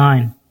 verse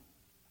 9.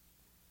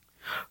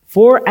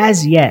 For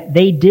as yet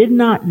they did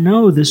not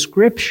know the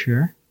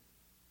scripture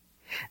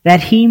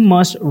that he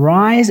must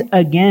rise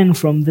again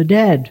from the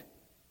dead.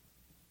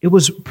 It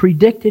was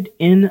predicted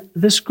in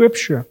the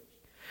scripture.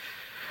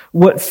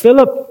 What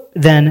Philip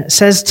then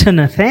says to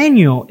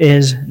Nathanael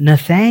is,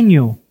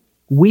 Nathanael,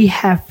 we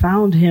have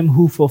found him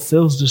who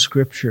fulfills the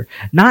scripture.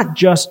 Not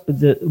just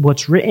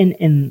what's written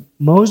in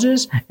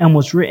Moses and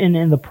what's written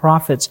in the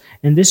prophets.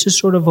 And this is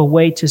sort of a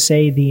way to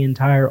say the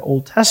entire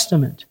Old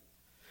Testament.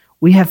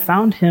 We have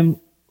found him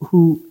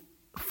who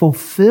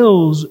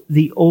fulfills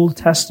the Old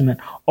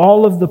Testament,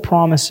 all of the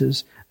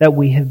promises that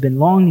we have been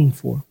longing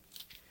for.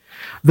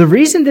 The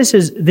reason this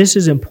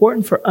is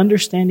important for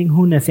understanding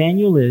who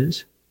Nathanael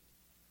is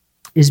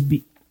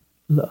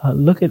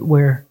look at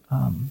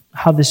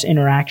how this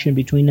interaction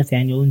between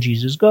Nathanael and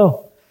Jesus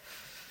go.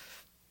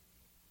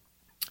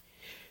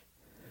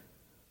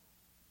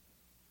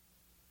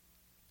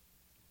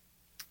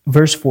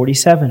 Verse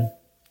 47.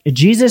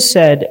 Jesus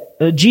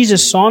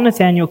saw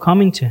Nathanael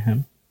coming to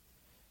him.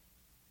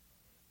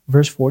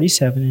 Verse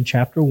 47 in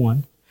chapter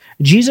 1.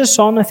 Jesus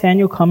saw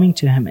Nathanael coming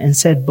to him and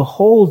said,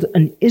 "Behold,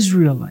 an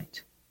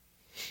Israelite,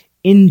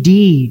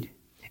 indeed,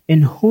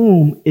 in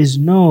whom is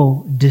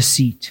no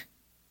deceit."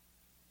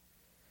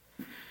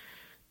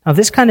 Now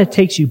this kind of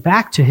takes you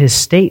back to his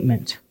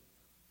statement.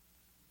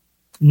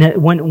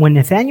 When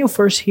Nathanael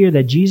first hears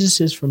that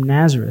Jesus is from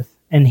Nazareth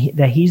and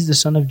that he's the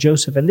son of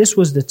Joseph, and this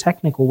was the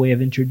technical way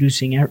of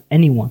introducing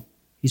anyone.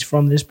 He's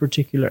from this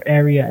particular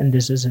area and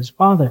this is his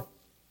father.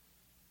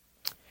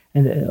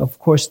 And of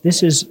course,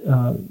 this is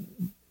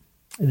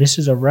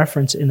a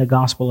reference in the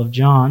Gospel of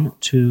John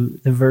to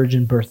the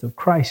virgin birth of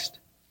Christ.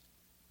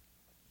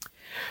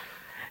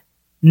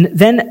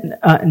 Then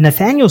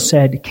Nathanael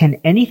said, "Can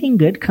anything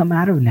good come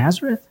out of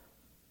Nazareth?"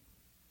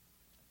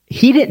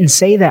 He didn't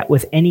say that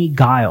with any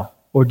guile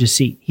or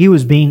deceit. He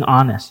was being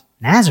honest.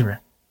 Nazareth.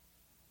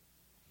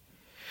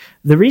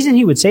 The reason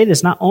he would say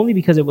this, not only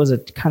because it was a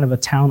kind of a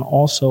town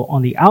also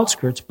on the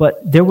outskirts,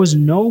 but there was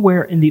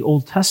nowhere in the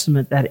Old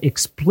Testament that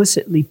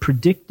explicitly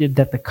predicted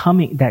that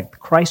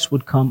Christ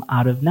would come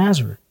out of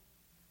Nazareth.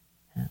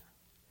 Yeah.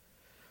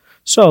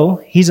 So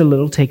he's a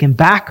little taken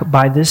back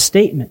by this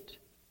statement.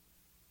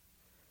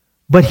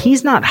 But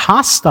he's not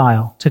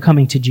hostile to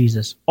coming to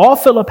Jesus. All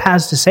Philip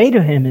has to say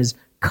to him is,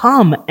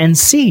 "Come and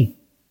see."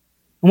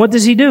 And what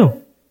does he do?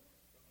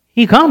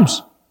 He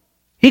comes.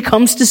 He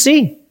comes to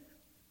see.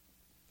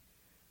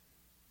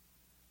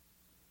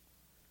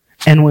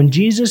 And when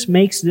Jesus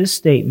makes this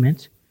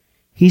statement,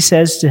 he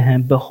says to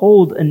him,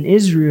 "Behold, an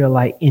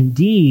Israelite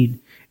indeed,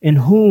 in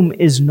whom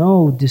is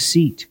no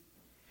deceit."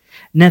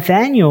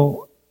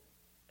 Nathanael,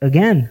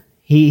 again,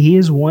 he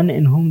is one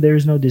in whom there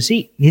is no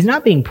deceit. He's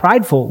not being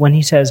prideful when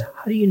he says,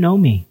 "How do you know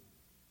me?"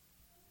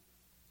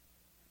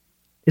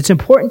 It's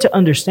important to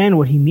understand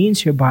what he means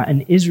here by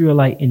an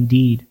Israelite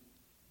indeed.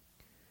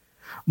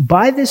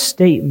 By this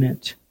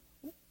statement,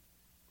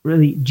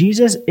 really,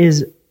 Jesus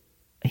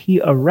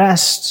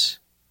arrests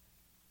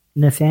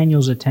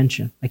Nathanael's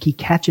attention. Like he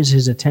catches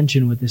his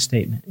attention with this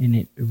statement, and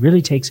it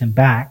really takes him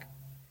back.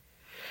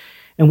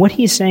 And what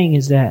he's saying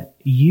is that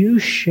you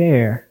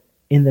share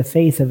in the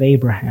faith of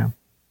Abraham.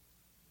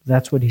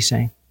 That's what he's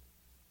saying.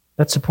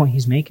 That's the point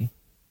he's making.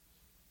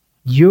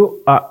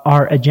 you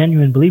are a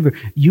genuine believer.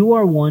 You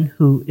are one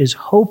who is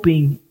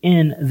hoping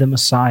in the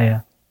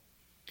Messiah.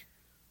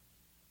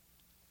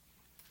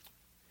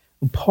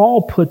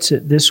 Paul puts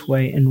it this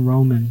way in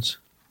Romans.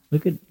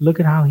 Look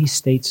at how he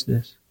states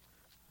this.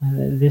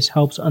 This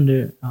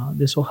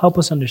will help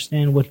us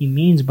understand what he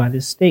means by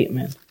this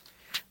statement.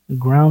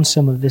 Ground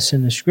some of this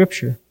in the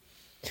Scripture,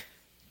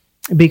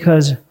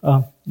 because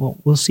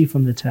we'll see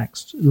from the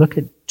text. Look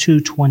at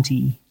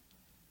 2:28.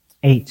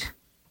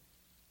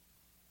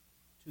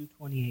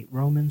 2:28,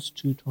 Romans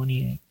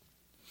 2:28.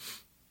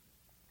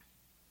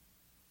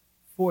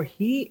 For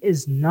he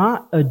is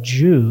not a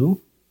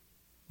Jew,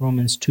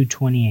 Romans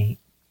 2:28.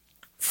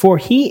 For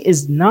he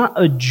is not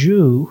a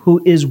Jew who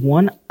is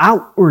one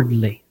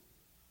outwardly,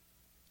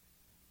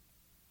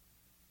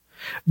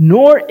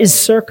 nor is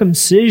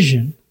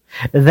circumcision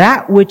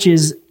that which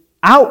is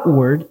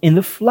outward in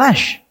the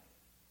flesh.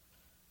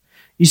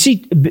 You see,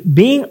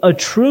 being a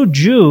true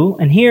Jew,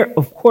 and here,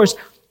 of course,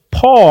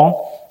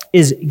 Paul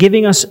is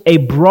giving us a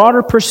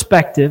broader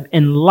perspective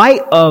in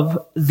light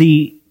of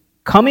the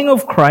coming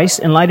of Christ,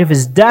 in light of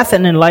his death,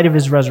 and in light of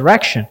his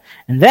resurrection.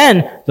 And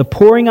then the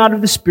pouring out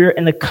of the Spirit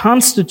and the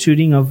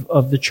constituting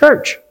of the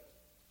church.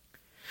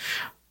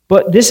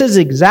 But this is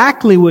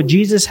exactly what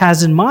Jesus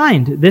has in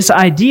mind. This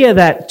idea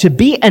that to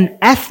be an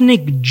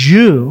ethnic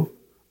Jew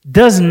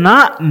does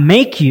not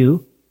make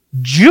you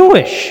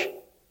Jewish,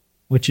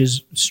 which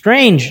is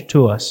strange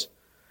to us.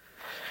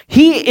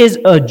 He is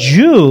a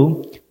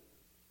Jew,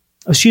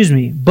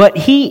 but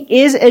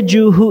he is a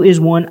Jew who is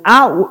one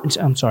outward.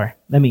 I'm sorry,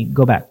 let me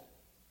go back.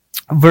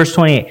 Verse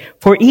 28.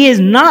 For he is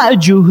not a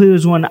Jew who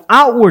is one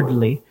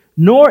outwardly,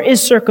 nor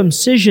is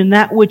circumcision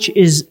that which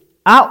is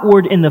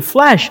outward in the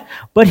flesh,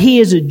 but he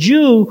is a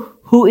Jew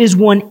who is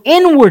one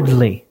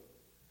inwardly.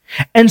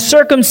 And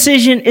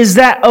circumcision is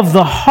that of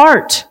the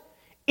heart,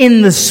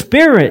 in the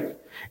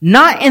spirit,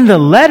 not in the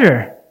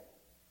letter.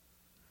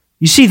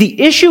 You see,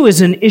 the issue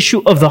is an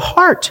issue of the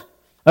heart.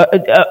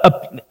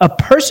 A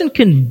person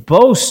can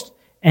boast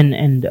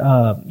and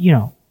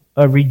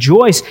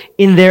rejoice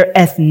in their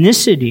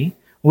ethnicity.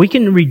 We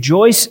can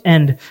rejoice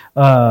and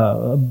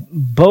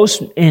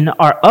boast in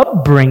our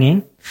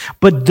upbringing,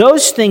 but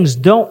those things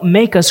don't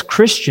make us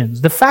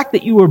Christians. The fact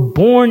that you were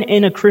born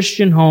in a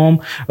Christian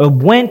home,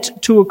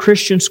 went to a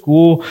Christian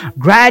school,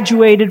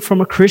 graduated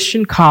from a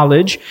Christian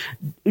college,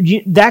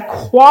 that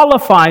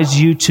qualifies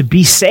you to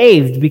be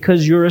saved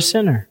because you're a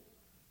sinner.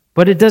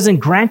 But it doesn't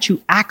grant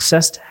you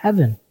access to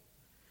heaven.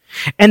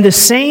 And the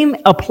same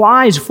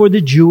applies for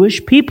the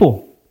Jewish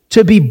people.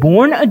 To be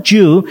born a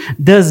Jew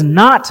does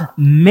not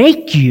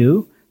make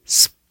you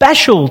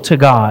special to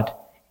God.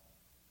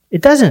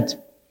 It doesn't.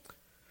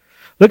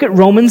 Look at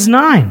Romans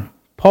 9.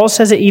 Paul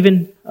says it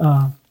even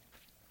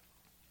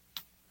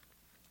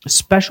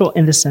special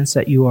in the sense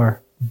that you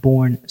are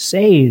born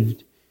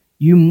saved.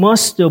 You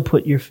must still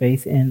put your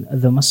faith in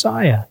the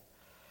Messiah,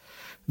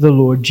 the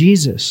Lord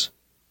Jesus.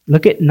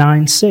 Look at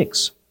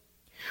 9:6.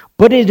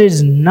 But it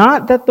is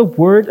not that the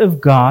word of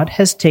God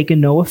has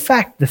taken no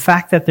effect. The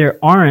fact that there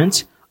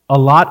aren't a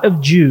lot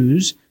of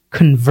Jews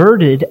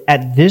converted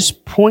at this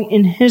point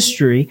in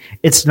history,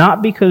 it's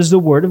not because the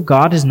word of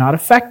God is not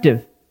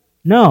effective.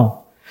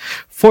 No.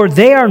 For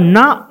they are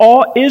not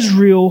all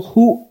Israel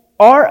who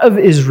are of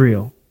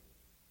Israel,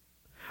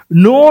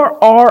 nor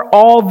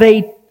are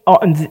they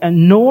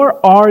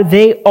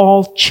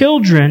all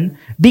children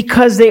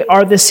because they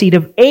are the seed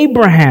of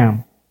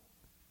Abraham.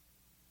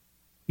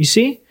 You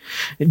see?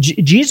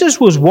 Jesus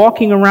was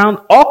walking around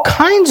all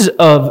kinds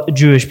of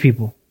Jewish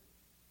people.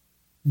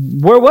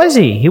 Where was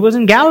he? He was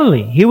in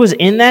Galilee. He was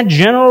in that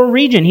general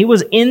region. He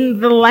was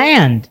in the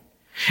land.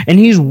 And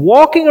he's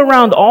walking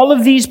around all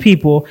of these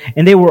people,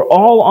 and they were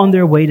all on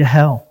their way to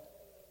hell.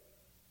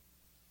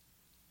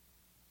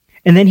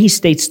 And then he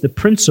states the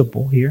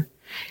principle here.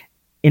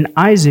 In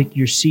Isaac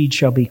your seed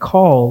shall be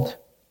called,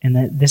 and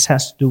that this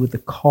has to do with the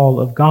call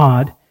of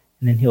God,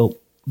 and then he'll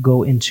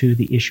go into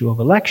the issue of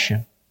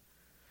election.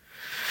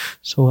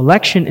 So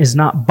election is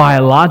not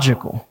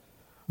biological.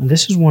 And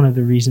this is one of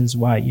the reasons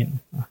why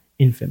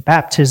infant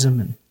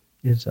baptism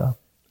is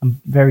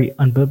very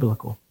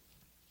unbiblical.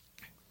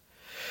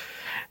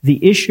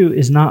 The issue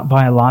is not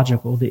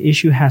biological. The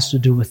issue has to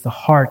do with the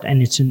heart,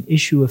 and it's an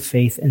issue of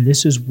faith. And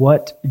this is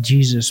what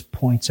Jesus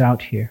points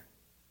out here.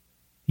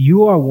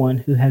 You are one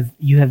who have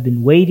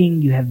been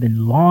waiting, you have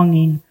been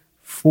longing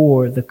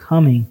for the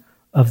coming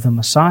of the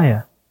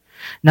Messiah.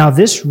 Now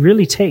this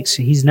really takes,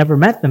 he's never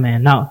met the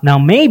man. Now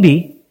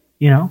maybe,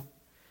 Philip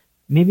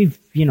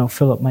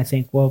might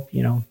think,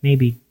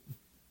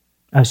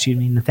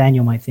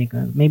 Nathaniel might think,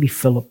 maybe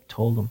Philip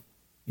told him,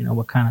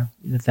 what kind of,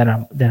 that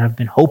I've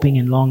been hoping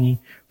and longing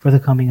for the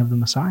coming of the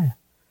Messiah.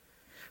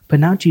 But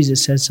now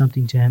Jesus says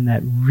something to him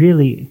that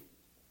really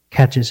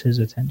catches his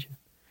attention.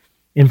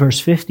 In verse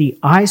 50,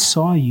 I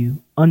saw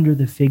you under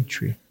the fig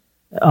tree.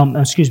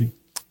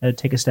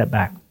 Take a step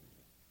back.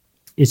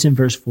 It's in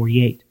verse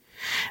 48.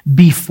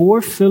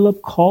 Before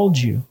Philip called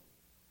you,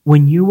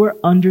 when you were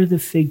under the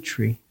fig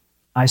tree,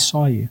 I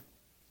saw you.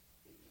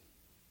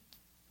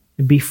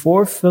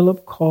 Before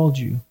Philip called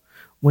you,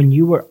 When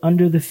you were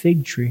under the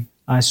fig tree,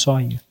 I saw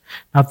you.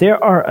 Now,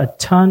 there are a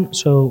ton,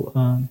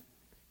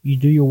 you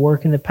do your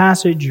work in the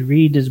passage, you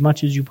read as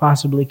much as you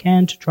possibly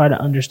can to try to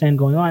understand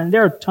going on, and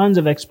there are tons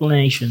of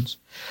explanations.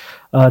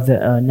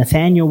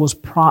 Nathanael was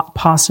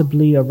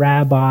possibly a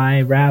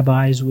rabbi.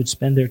 Rabbis would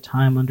spend their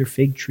time under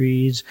fig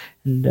trees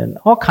and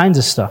all kinds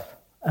of stuff.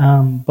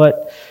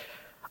 But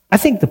I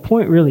think the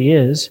point really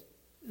is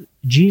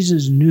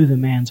Jesus knew the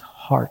man's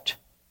heart.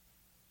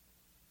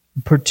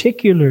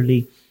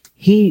 Particularly,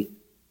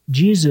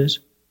 Jesus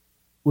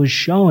was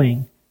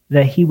showing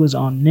that he was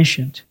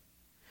omniscient.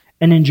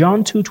 And in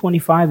John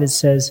 2:25 it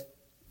says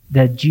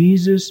that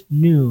Jesus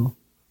knew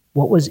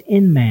what was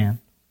in man.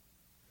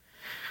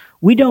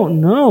 We don't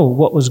know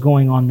what was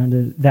going on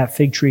under that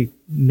fig tree.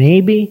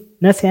 Maybe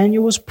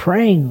Nathanael was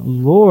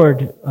praying,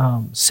 Lord,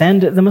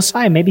 send the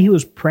Messiah. Maybe he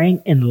was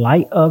praying in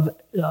light of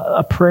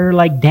a prayer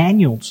like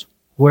Daniel's,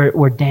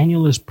 where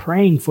Daniel is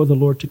praying for the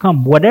Lord to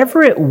come.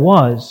 Whatever it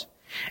was,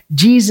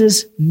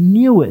 Jesus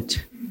knew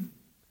it.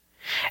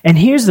 And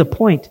here's the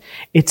point.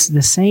 It's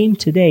the same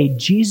today.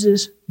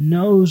 Jesus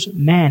knows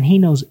man. He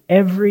knows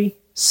every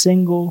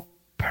single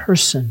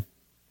person.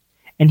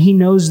 And he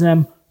knows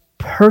them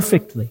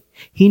perfectly.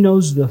 He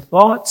knows the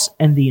thoughts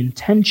and the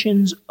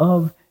intentions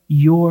of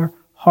your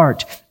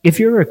heart. If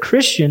you're a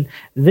Christian,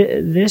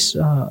 this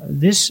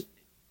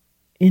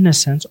in a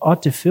sense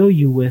ought to fill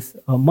you with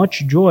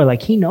much joy.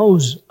 Like he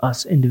knows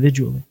us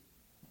individually,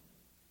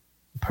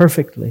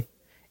 perfectly,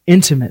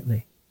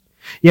 intimately.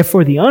 Yet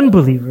for the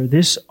unbeliever,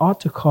 this ought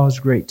to cause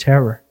great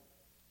terror.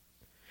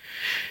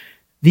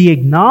 The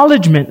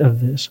acknowledgement of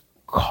this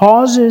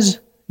causes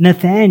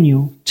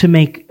Nathanael to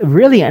make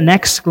really an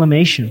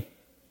exclamation.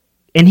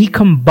 And he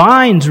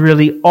combines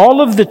really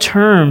all of the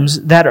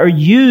terms that are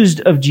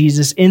used of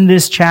Jesus in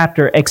this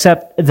chapter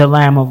except the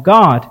Lamb of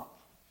God.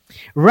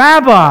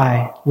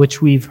 Rabbi,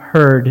 which we've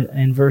heard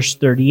in verse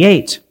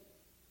 38.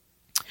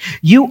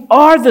 You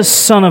are the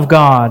Son of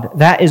God.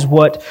 That is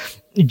what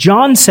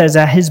John says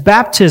at his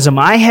baptism.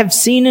 I have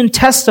seen and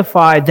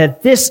testified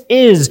that this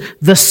is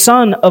the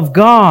Son of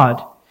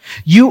God.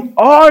 You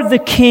are the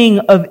King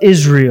of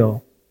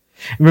Israel.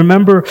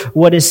 Remember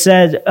what is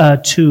said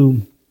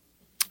to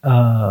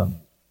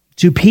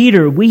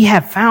Peter, we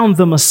have found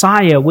the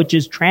Messiah, which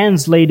is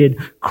translated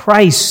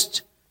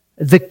Christ,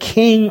 the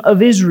King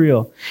of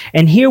Israel.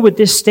 And here with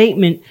this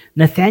statement,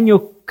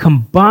 Nathanael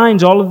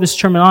combines all of this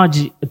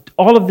terminology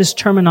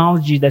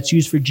that's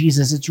used for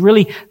Jesus. It's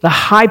really the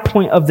high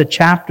point of the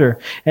chapter,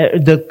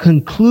 the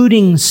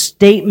concluding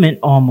statement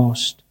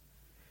almost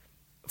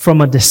from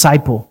a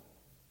disciple.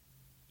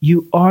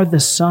 You are the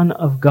Son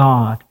of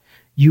God.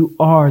 You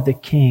are the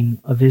King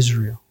of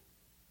Israel.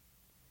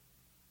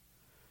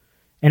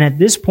 And at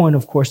this point,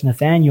 of course,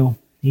 Nathanael,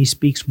 he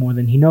speaks more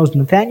than he knows.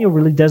 Nathanael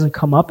really doesn't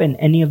come up in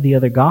any of the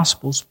other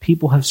Gospels.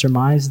 People have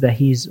surmised that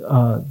he's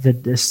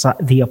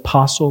the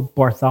Apostle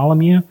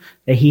Bartholomew,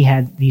 that he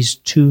had these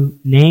two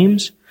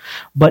names.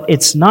 But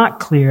it's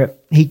not clear.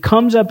 He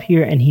comes up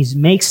here and he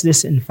makes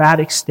this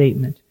emphatic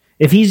statement.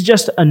 If he's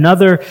just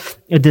another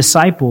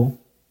disciple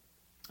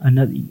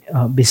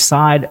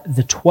beside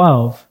the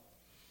 12,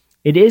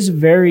 it is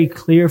very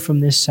clear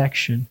from this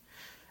section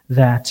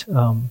that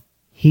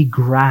he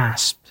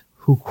grasped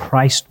who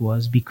Christ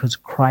was because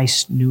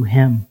Christ knew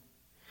him.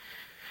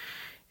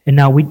 And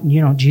now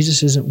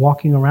Jesus isn't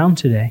walking around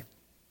today.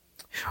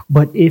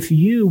 But if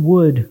you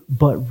would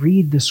but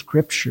read the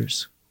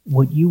scriptures,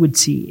 what you would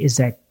see is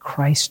that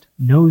Christ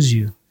knows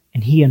you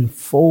and he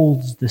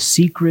unfolds the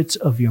secrets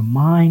of your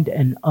mind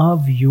and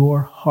of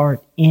your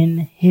heart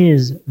in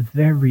his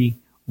very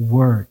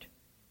word.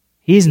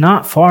 He's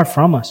not far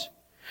from us.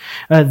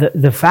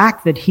 The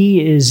fact that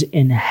he is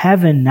in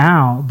heaven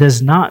now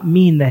does not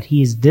mean that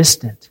he is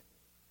distant.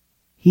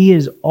 He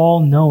is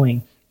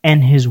all-knowing,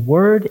 and his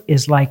word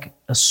is like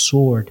a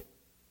sword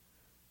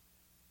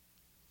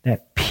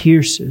that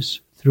pierces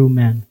through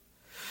men.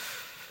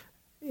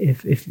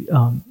 If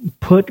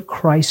put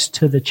Christ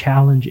to the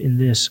challenge in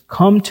this,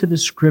 come to the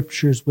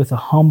scriptures with a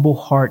humble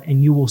heart,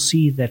 and you will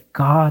see that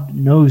God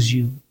knows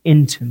you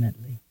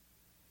intimately.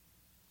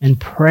 And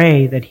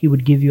pray that he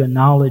would give you a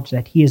knowledge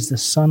that he is the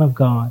Son of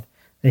God,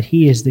 that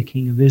he is the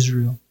King of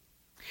Israel.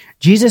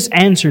 Jesus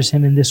answers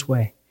him in this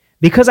way.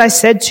 Because I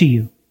said to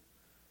you,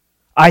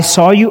 I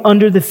saw you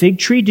under the fig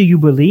tree, do you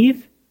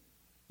believe?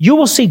 You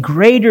will see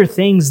greater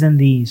things than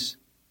these.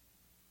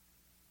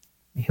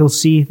 He'll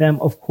see them,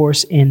 of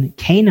course, in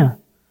Cana,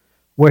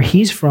 where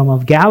he's from,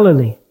 of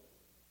Galilee,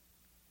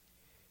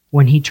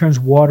 when he turns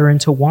water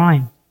into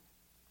wine.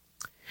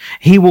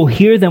 He will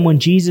hear them when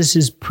Jesus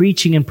is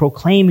preaching and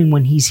proclaiming,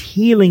 when he's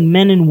healing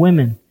men and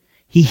women.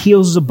 He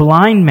heals a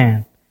blind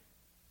man,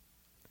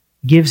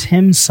 gives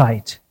him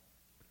sight.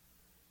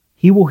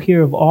 He will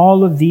hear of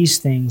all of these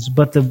things,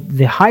 but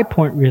the high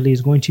point really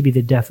is going to be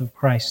the death of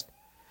Christ,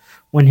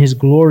 when his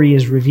glory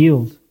is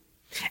revealed.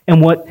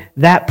 And what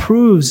that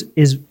proves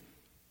is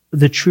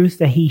the truth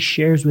that he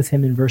shares with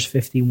him in verse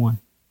 51.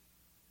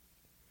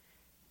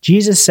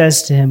 Jesus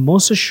says to him,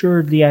 most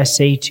assuredly I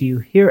say to you,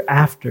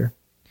 hereafter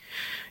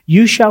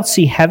you shall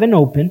see heaven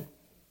open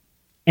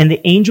and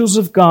the angels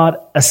of God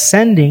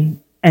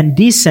ascending and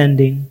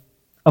descending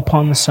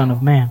upon the Son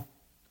of Man.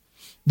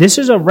 This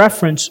is a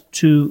reference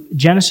to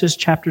Genesis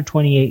chapter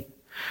 28,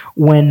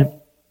 when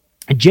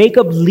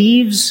Jacob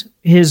leaves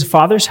his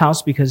father's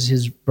house because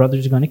his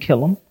brothers are going to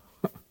kill him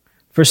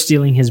for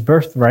stealing his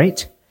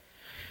birthright.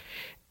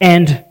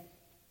 And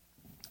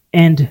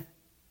they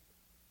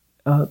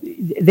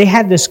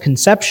had this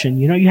conception.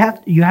 You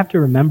have to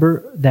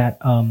remember that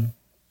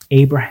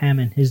Abraham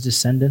and his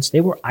descendants,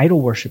 they were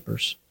idol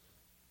worshipers.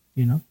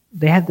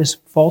 They had this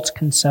false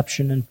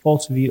conception and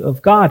false view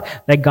of God,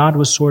 that God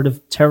was sort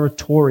of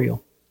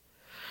territorial.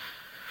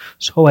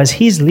 So as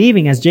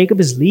Jacob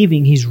is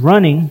leaving, he's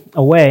running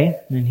away,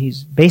 and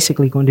he's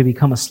basically going to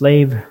become a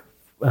slave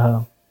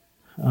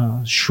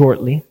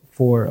shortly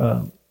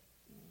for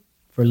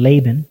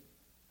Laban.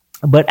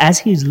 But as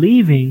he's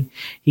leaving,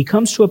 he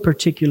comes to a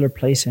particular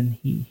place, and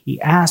he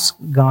asks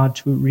God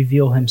to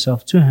reveal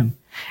himself to him.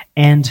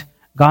 And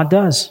God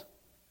does.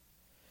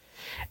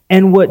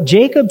 And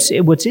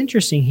what's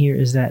interesting here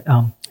is that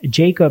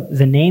Jacob,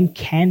 the name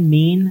can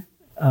mean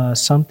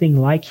something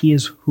like he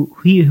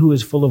who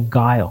is full of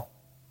guile.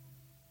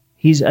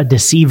 He's a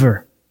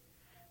deceiver,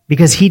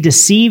 because he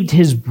deceived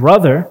his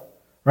brother,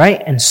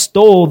 right, and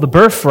stole the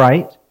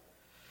birthright.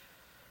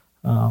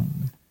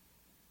 And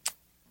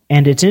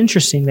it's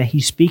interesting that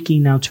he's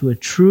speaking now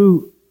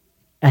to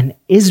an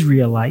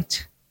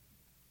Israelite,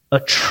 a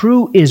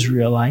true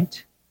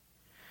Israelite.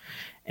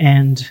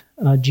 And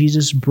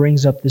Jesus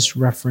brings up this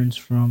reference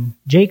from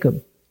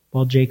Jacob,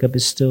 while Jacob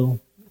is still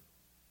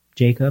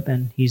Jacob,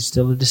 and he's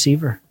still a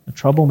deceiver, a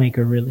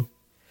troublemaker, really.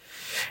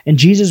 And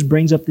Jesus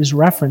brings up this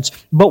reference.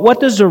 But what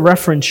does the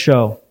reference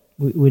show?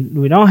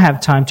 We don't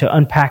have time to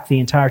unpack the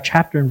entire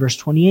chapter in verse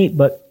 28,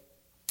 but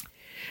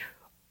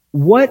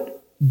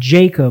what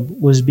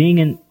Jacob was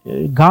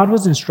God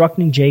was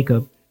instructing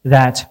Jacob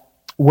that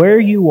where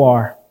you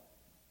are,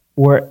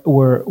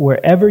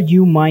 wherever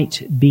you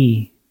might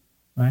be,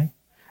 right,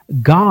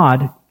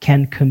 God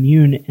can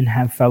commune and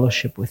have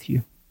fellowship with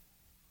you.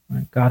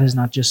 Right? God is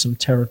not just some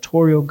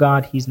territorial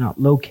God. He's not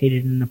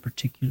located in a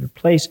particular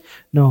place.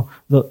 No,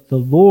 the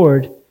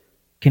Lord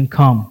can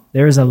come.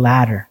 There is a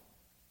ladder.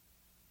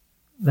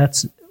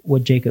 That's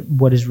what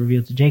is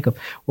revealed to Jacob.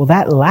 Well,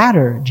 that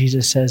ladder,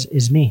 Jesus says,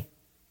 is me.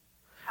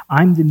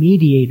 I'm the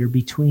mediator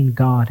between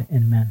God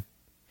and men.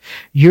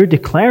 You're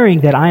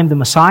declaring that I am the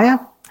Messiah,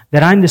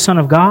 that I'm the Son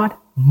of God.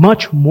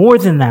 Much more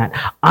than that.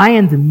 I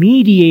am the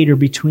mediator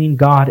between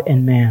God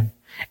and man.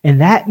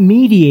 And that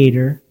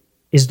mediator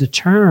is the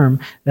term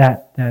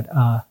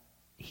that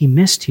he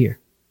missed here,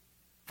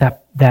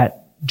 that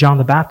John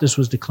the Baptist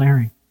was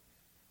declaring.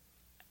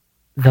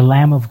 The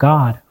Lamb of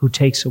God who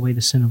takes away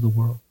the sin of the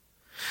world.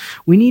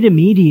 We need a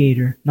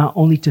mediator not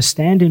only to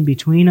stand in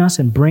between us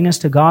and bring us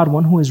to God,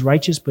 one who is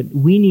righteous, but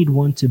we need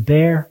one to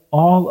bear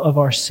all of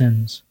our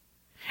sins.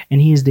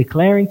 And he is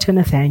declaring to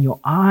Nathanael,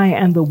 I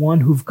am the one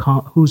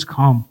who's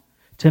come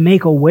to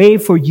make a way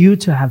for you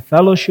to have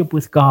fellowship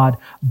with God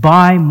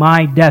by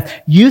my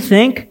death. You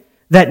think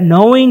that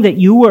knowing that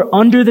you were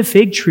under the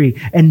fig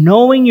tree and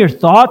knowing your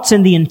thoughts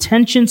and the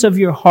intentions of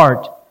your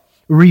heart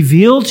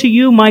reveal to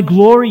you my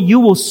glory, you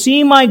will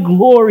see my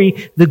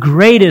glory the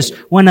greatest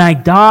when I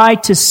die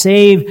to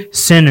save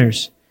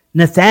sinners.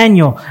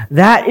 Nathanael,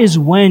 that is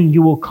when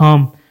you will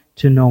come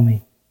to know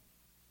me.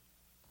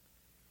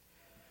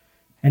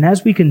 And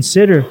as we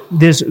consider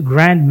this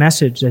grand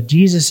message that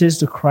Jesus is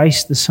the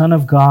Christ, the Son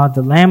of God,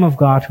 the Lamb of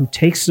God, who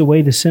takes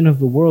away the sin of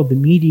the world, the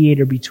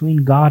mediator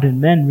between God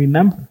and men,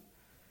 remember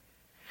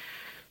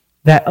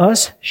that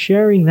us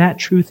sharing that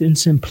truth in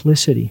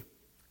simplicity,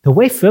 the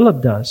way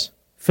Philip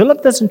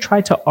doesn't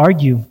try to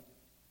argue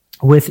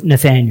with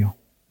Nathanael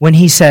when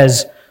he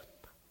says,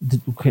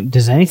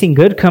 does anything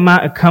good come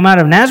out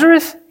of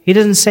Nazareth? He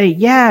doesn't say,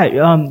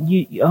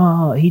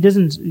 he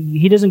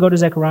doesn't go to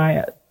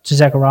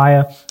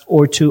Zechariah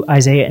or to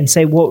Isaiah and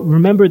say, well,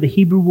 remember the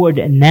Hebrew word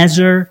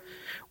nezer,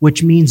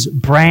 which means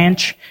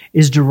branch,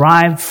 is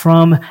derived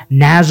from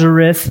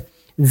Nazareth.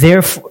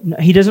 Therefore,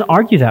 he doesn't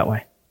argue that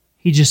way.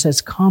 He just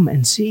says, come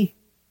and see.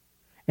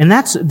 And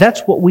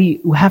that's what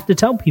we have to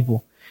tell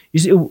people. You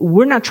see,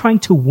 we're not trying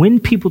to win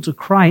people to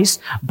Christ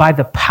by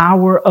the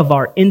power of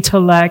our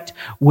intellect,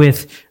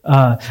 with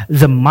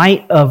the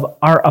might of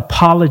our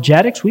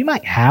apologetics. We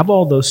might have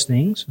all those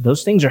things.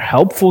 Those things are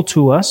helpful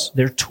to us.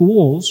 They're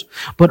tools.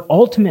 But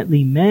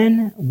ultimately,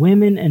 men,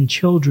 women, and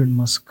children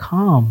must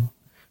come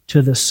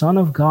to the Son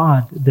of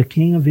God, the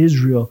King of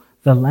Israel,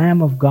 the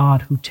Lamb of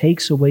God who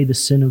takes away the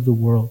sin of the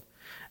world.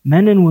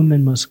 Men and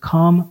women must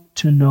come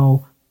to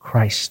know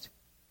Christ.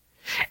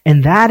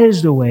 And that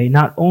is the way,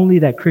 not only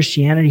that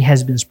Christianity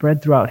has been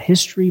spread throughout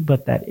history,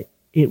 but that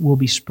it will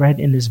be spread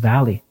in this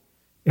valley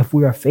if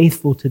we are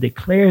faithful to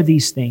declare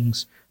these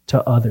things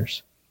to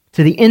others,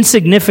 to the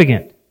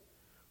insignificant,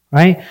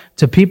 right?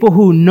 To people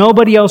who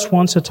nobody else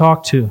wants to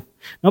talk to.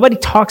 Nobody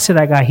talks to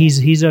that guy.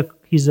 He's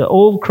an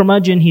old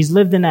curmudgeon. He's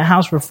lived in that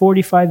house for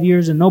 45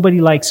 years and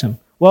nobody likes him.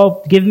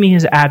 Well, give me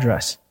his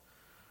address,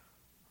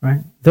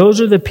 right?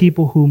 Those are the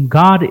people whom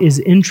God is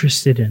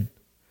interested in.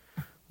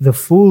 the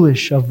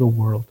foolish of the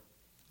world.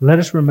 Let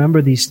us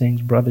remember these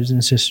things, brothers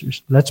and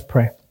sisters. Let's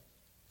pray.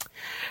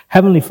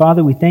 Heavenly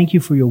Father, we thank you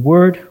for your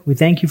word. We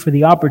thank you for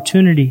the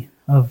opportunity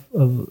of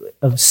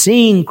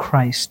seeing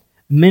Christ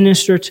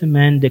minister to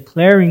men,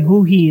 declaring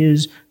who he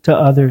is to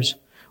others.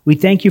 We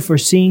thank you for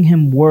seeing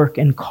him work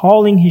and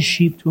calling his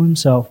sheep to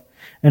himself.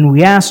 And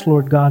we ask,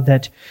 Lord God,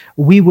 that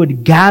we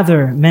would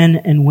gather men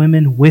and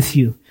women with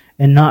you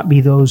and not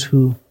be those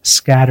who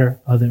scatter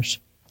others.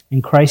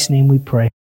 In Christ's name we pray.